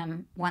against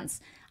him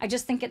once, I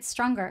just think it's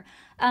stronger.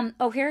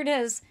 Here it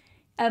is.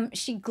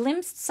 She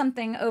glimpsed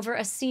something over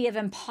a sea of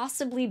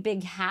impossibly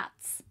big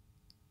hats.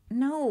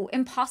 No,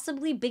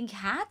 impossibly big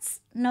hats?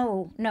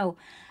 No.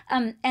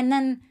 And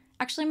then,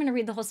 actually, I'm going to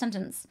read the whole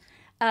sentence.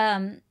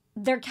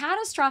 Their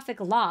catastrophic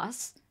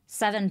loss,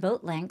 7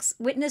 boat lengths,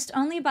 witnessed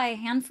only by a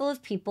handful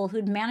of people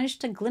who'd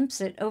managed to glimpse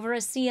it over a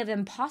sea of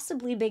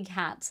impossibly big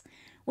hats,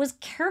 was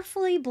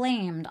carefully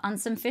blamed on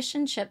some fish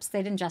and chips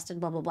they'd ingested,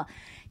 blah, blah, blah.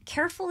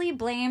 Carefully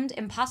blamed,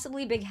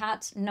 impossibly big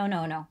hats, no.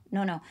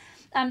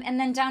 And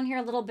then down here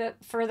a little bit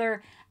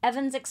further,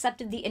 Evans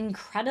accepted the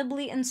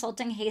incredibly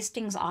insulting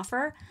Hastings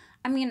offer.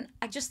 I mean,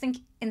 I just think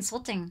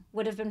insulting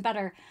would have been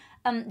better.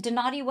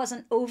 Donati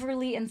wasn't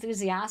overly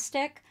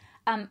enthusiastic.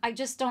 I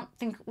just don't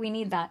think we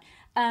need that.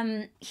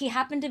 He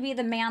happened to be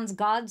the man's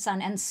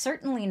godson, and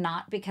certainly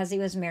not because he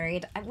was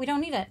married. We don't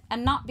need it.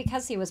 And not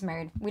because he was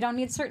married. We don't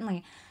need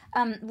certainly.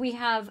 We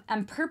have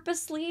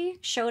purposely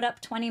showed up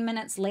 20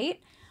 minutes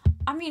late.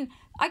 I mean,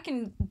 I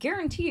can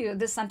guarantee you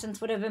this sentence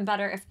would have been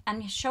better if,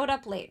 and showed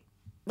up late.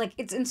 Like,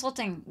 it's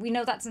insulting. We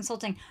know that's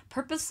insulting.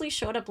 Purposely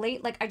showed up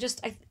late. Like,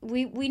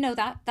 we know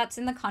that. That's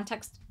in the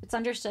context. It's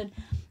understood.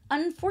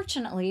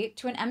 Unfortunately,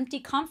 to an empty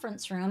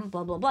conference room,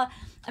 blah, blah, blah.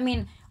 I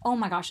mean, oh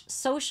my gosh,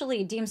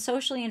 deemed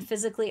socially and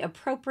physically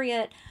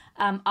appropriate.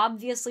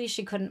 Obviously,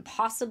 she couldn't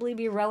possibly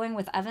be rowing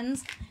with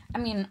Evans. I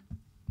mean,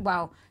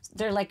 wow,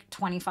 there are like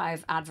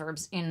 25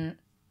 adverbs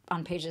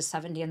on pages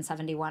 70 and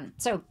 71.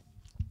 So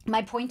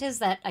My point is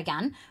that,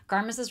 again,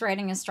 Garmus's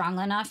writing is strong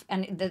enough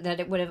and that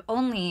it would have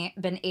only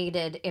been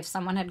aided if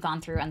someone had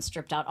gone through and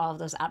stripped out all of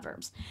those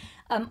adverbs.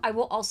 I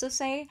will also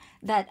say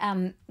that,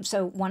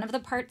 so one of the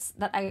parts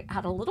that I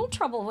had a little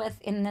trouble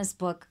with in this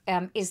book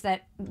is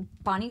that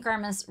Bonnie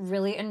Garmus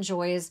really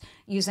enjoys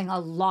using a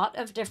lot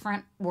of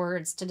different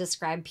words to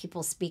describe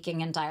people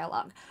speaking in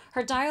dialogue.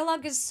 Her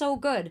dialogue is so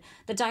good.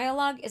 The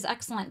dialogue is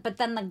excellent, but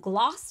then the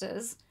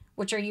glosses,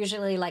 which are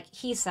usually like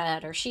he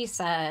said or she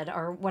said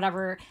or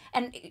whatever.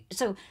 And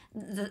so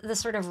the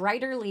sort of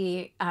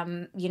writerly,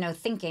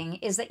 thinking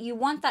is that you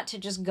want that to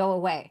just go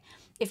away.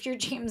 If you're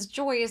James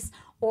Joyce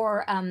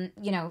or,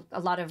 a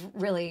lot of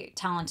really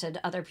talented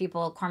other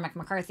people, Cormac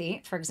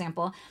McCarthy, for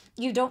example,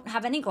 you don't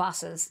have any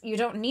glosses. You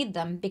don't need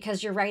them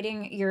because you're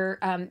writing your,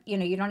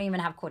 you don't even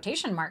have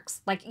quotation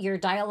marks. Like your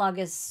dialogue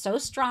is so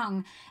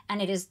strong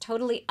and it is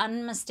totally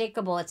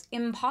unmistakable. It's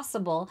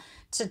impossible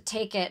to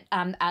take it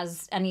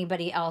as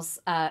anybody else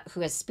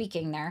who is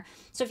speaking there.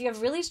 So if you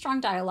have really strong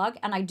dialogue,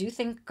 and I do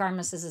think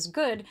Garmus's is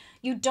good,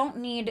 you don't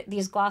need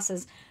these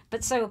glosses.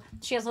 But so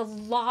she has a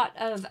lot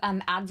of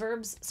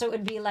adverbs. So it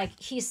would be like,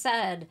 he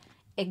said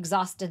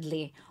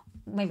exhaustedly,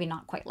 maybe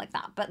not quite like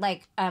that, but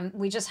like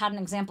we just had an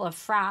example of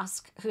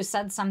Frask who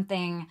said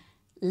something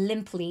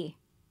limply.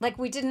 Like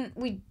we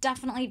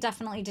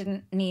definitely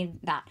didn't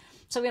need that.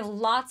 So we have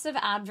lots of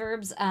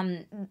adverbs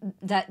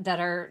that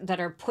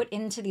are put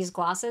into these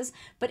glosses.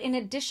 But in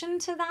addition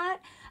to that,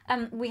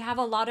 we have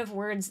a lot of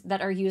words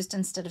that are used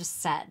instead of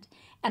said.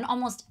 And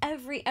almost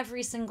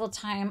every single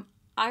time,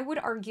 I would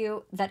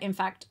argue that, in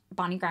fact,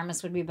 Bonnie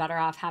Garmus would be better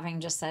off having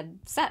just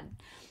said.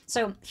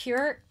 So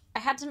here, I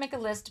had to make a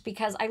list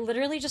because I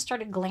literally just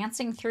started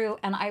glancing through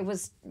and I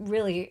was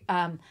really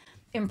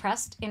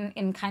impressed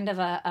in kind of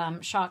a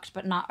shocked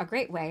but not a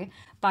great way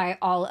by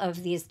all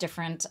of these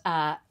different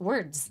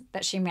words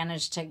that she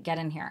managed to get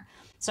in here.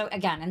 So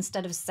again,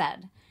 instead of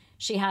said,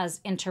 she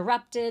has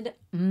interrupted,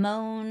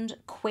 moaned,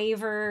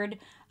 quavered,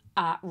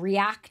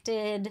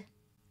 reacted.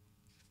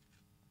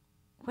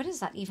 What does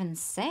that even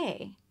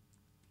say?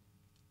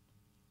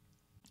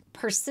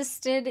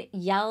 Persisted,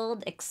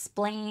 yelled,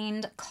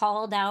 explained,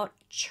 called out,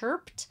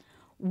 chirped,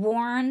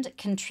 warned,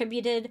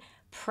 contributed,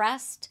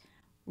 pressed,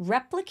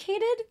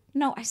 replicated?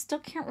 No,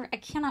 I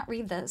cannot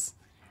read this.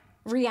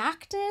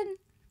 Reacted?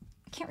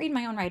 I can't read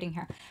my own writing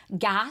here.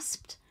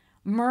 Gasped,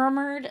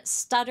 murmured,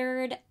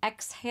 stuttered,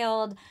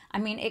 exhaled. I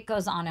mean, it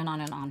goes on and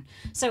on and on.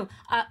 So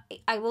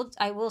I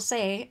will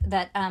say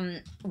that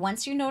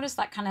once you notice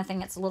that kind of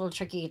thing, it's a little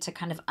tricky to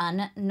kind of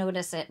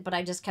unnotice it. But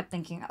I just kept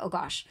thinking, oh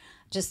gosh,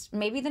 just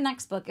maybe the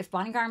next book, if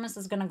Bonnie Garmus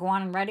is going to go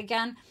on and write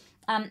again,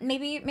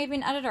 maybe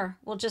an editor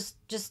will just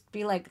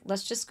be like,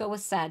 let's just go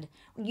with said.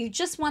 You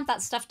just want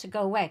that stuff to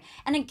go away.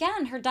 And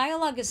again, her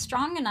dialogue is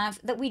strong enough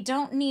that we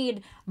don't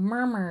need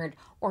murmured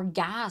or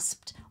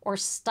gasped or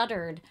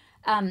stuttered.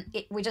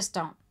 We just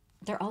don't.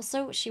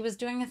 She was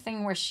doing a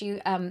thing where she,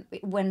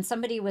 when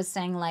somebody was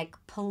saying like,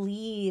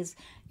 please,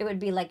 it would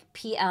be like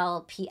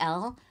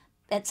PL.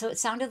 And so it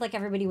sounded like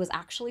everybody was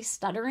actually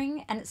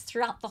stuttering, and it's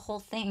throughout the whole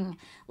thing.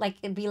 Like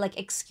it'd be like,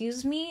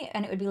 excuse me,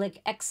 and it would be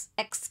like,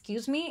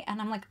 excuse me.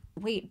 And I'm like,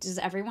 wait, does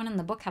everyone in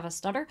the book have a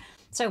stutter?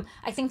 So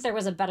I think there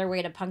was a better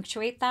way to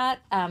punctuate that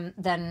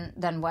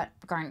than what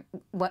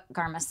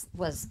Garmus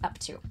was up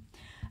to.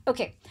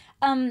 Okay,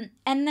 and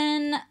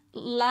then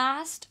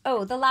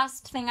the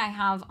last thing I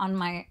have on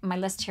my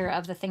list here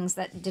of the things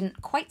that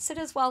didn't quite sit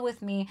as well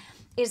with me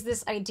is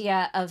this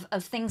idea of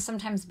things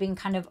sometimes being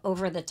kind of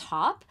over the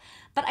top.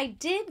 But I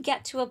did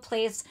get to a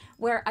place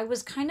where I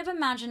was kind of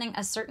imagining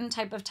a certain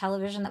type of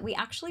television that we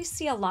actually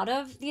see a lot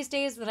of these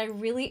days that I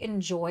really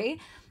enjoy,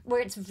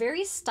 where it's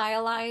very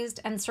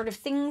stylized and sort of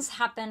things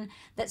happen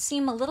that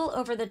seem a little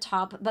over the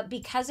top, but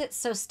because it's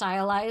so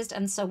stylized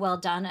and so well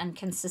done and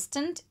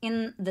consistent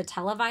in the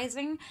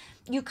televising,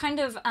 you kind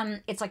of,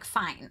 it's like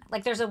fine.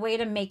 Like there's a way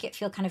to make it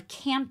feel kind of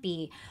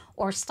campy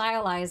or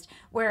stylized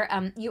where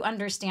you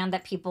understand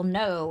that people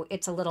know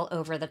it's a little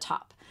over the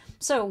top.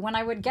 So when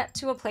I would get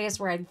to a place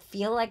where I'd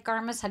feel like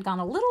Garmus had gone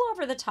a little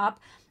over the top,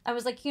 I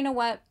was like, you know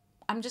what?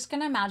 I'm just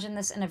going to imagine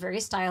this in a very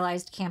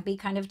stylized, campy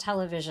kind of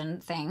television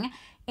thing.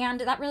 And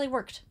that really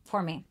worked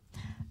for me.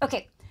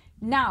 Okay,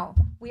 now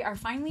we are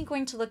finally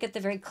going to look at the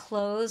very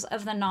close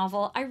of the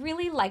novel. I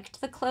really liked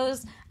the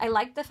close. I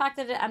liked the fact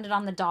that it ended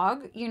on the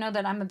dog. You know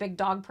that I'm a big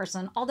dog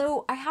person.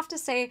 Although I have to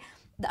say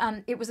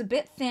it was a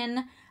bit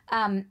thin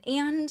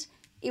and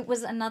it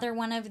was another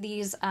one of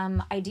these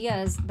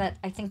ideas that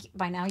I think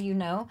by now you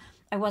know.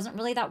 I wasn't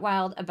really that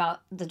wild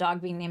about the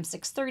dog being named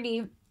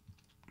 630.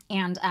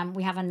 And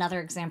we have another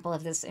example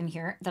of this in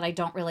here that I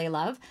don't really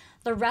love.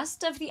 The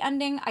rest of the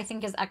ending I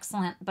think is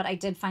excellent, but I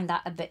did find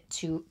that a bit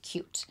too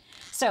cute.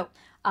 So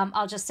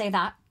I'll just say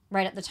that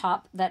right at the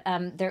top that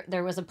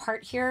there was a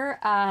part here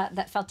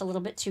that felt a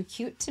little bit too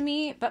cute to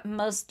me, but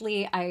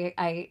mostly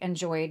I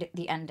enjoyed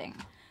the ending.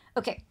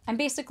 Okay, I'm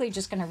basically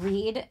just going to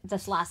read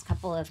this last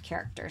couple of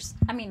characters.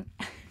 I mean,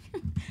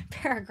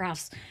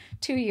 paragraphs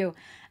to you.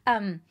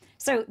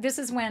 So this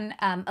is when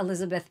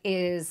Elizabeth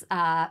is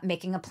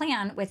making a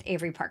plan with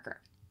Avery Parker.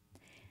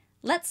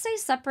 Let's say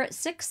supper at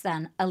 6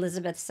 then,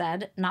 Elizabeth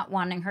said, not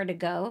wanting her to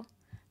go.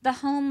 The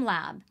home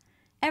lab.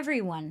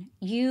 Everyone.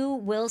 You,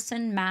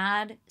 Wilson,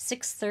 Mad,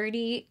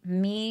 6:30,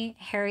 me,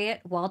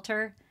 Harriet,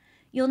 Walter.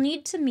 You'll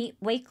need to meet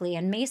Wakely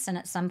and Mason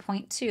at some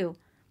point, too.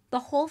 The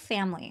whole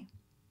family.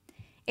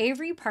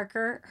 Avery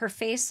Parker, her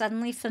face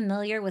suddenly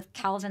familiar with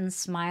Calvin's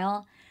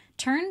smile,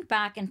 turned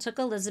back and took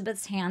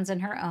Elizabeth's hands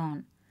in her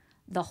own.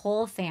 The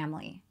whole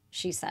family,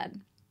 she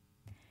said.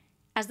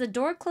 As the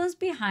door closed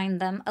behind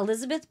them,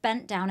 Elizabeth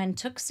bent down and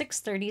took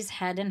 6:30's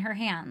head in her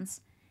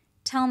hands.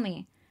 Tell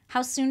me,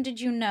 how soon did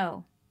you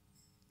know?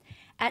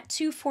 At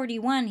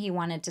 2:41, he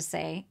wanted to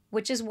say,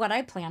 which is what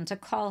I planned to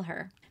call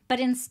her. But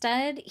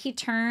instead, he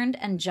turned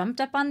and jumped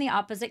up on the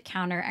opposite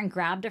counter and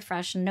grabbed a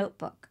fresh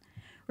notebook.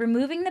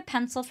 Removing the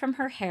pencil from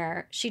her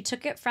hair, she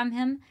took it from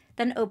him,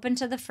 then opened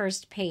to the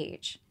first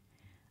page.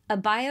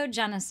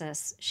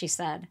 Abiogenesis, she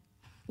said.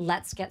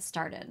 Let's get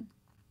started.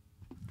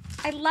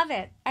 I love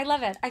it. I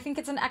love it. I think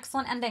it's an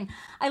excellent ending.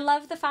 I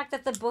love the fact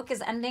that the book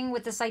is ending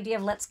with this idea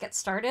of let's get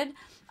started.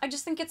 I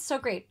just think it's so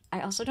great.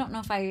 I also don't know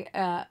if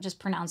I just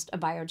pronounced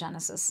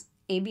abiogenesis.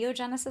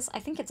 Abiogenesis? I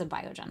think it's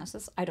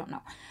abiogenesis. I don't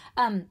know.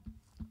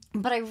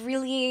 But I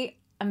really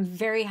am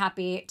very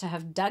happy to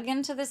have dug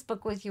into this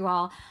book with you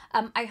all.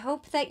 I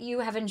hope that you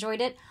have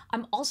enjoyed it.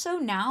 I'm also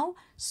now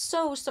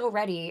so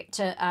ready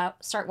to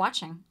start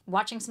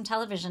watching some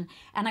television.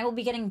 And I will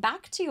be getting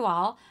back to you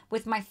all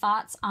with my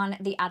thoughts on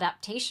the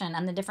adaptation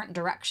and the different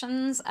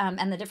directions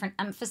and the different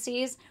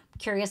emphases.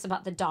 Curious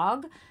about the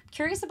dog.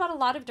 Curious about a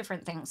lot of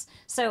different things.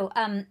 So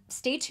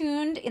stay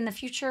tuned in the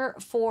future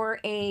for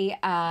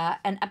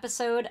an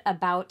episode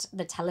about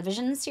the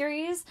television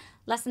series,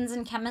 Lessons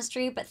in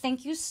Chemistry. But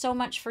thank you so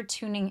much for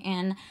tuning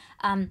in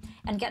and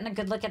getting a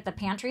good look at the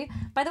pantry.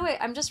 By the way,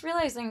 I'm just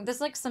realizing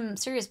there's like some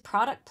serious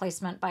product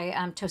placement by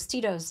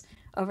Tostitos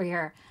over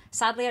here.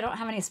 Sadly, I don't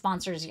have any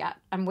sponsors yet.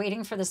 I'm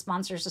waiting for the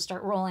sponsors to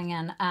start rolling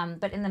in.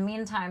 But in the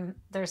meantime,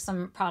 there's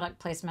some product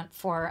placement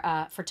for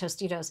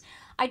Tostitos.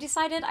 I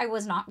decided I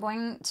was not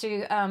going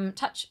to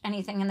touch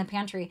anything in the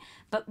pantry.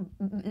 But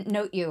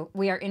note you,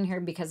 we are in here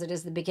because it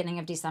is the beginning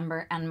of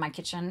December and my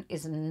kitchen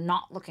is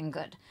not looking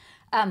good.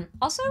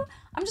 Also,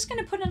 I'm just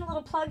going to put in a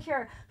little plug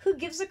here. Who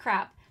Gives a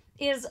Crap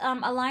is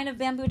a line of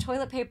bamboo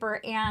toilet paper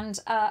and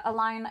a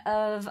line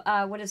of,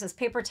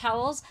 paper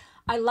towels.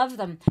 I love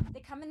them. They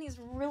come in these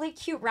really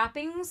cute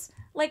wrappings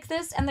like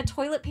this, and the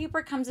toilet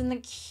paper comes in the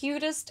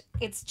cutest.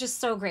 It's just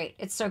so great.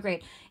 It's so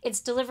great. It's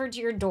delivered to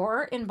your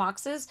door in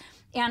boxes,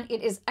 and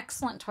it is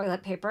excellent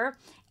toilet paper,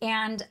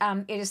 and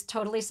it is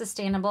totally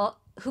sustainable.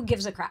 Who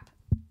gives a crap?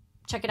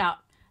 Check it out.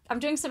 I'm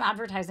doing some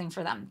advertising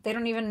for them. They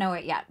don't even know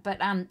it yet, but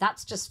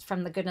that's just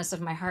from the goodness of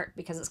my heart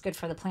because it's good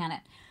for the planet.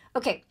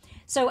 Okay,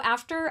 so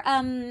after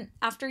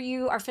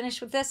you are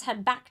finished with this,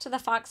 head back to the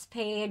Fox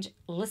page,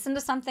 listen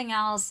to something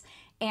else,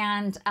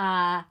 and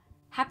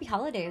happy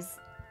holidays.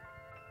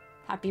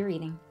 Happy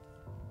reading.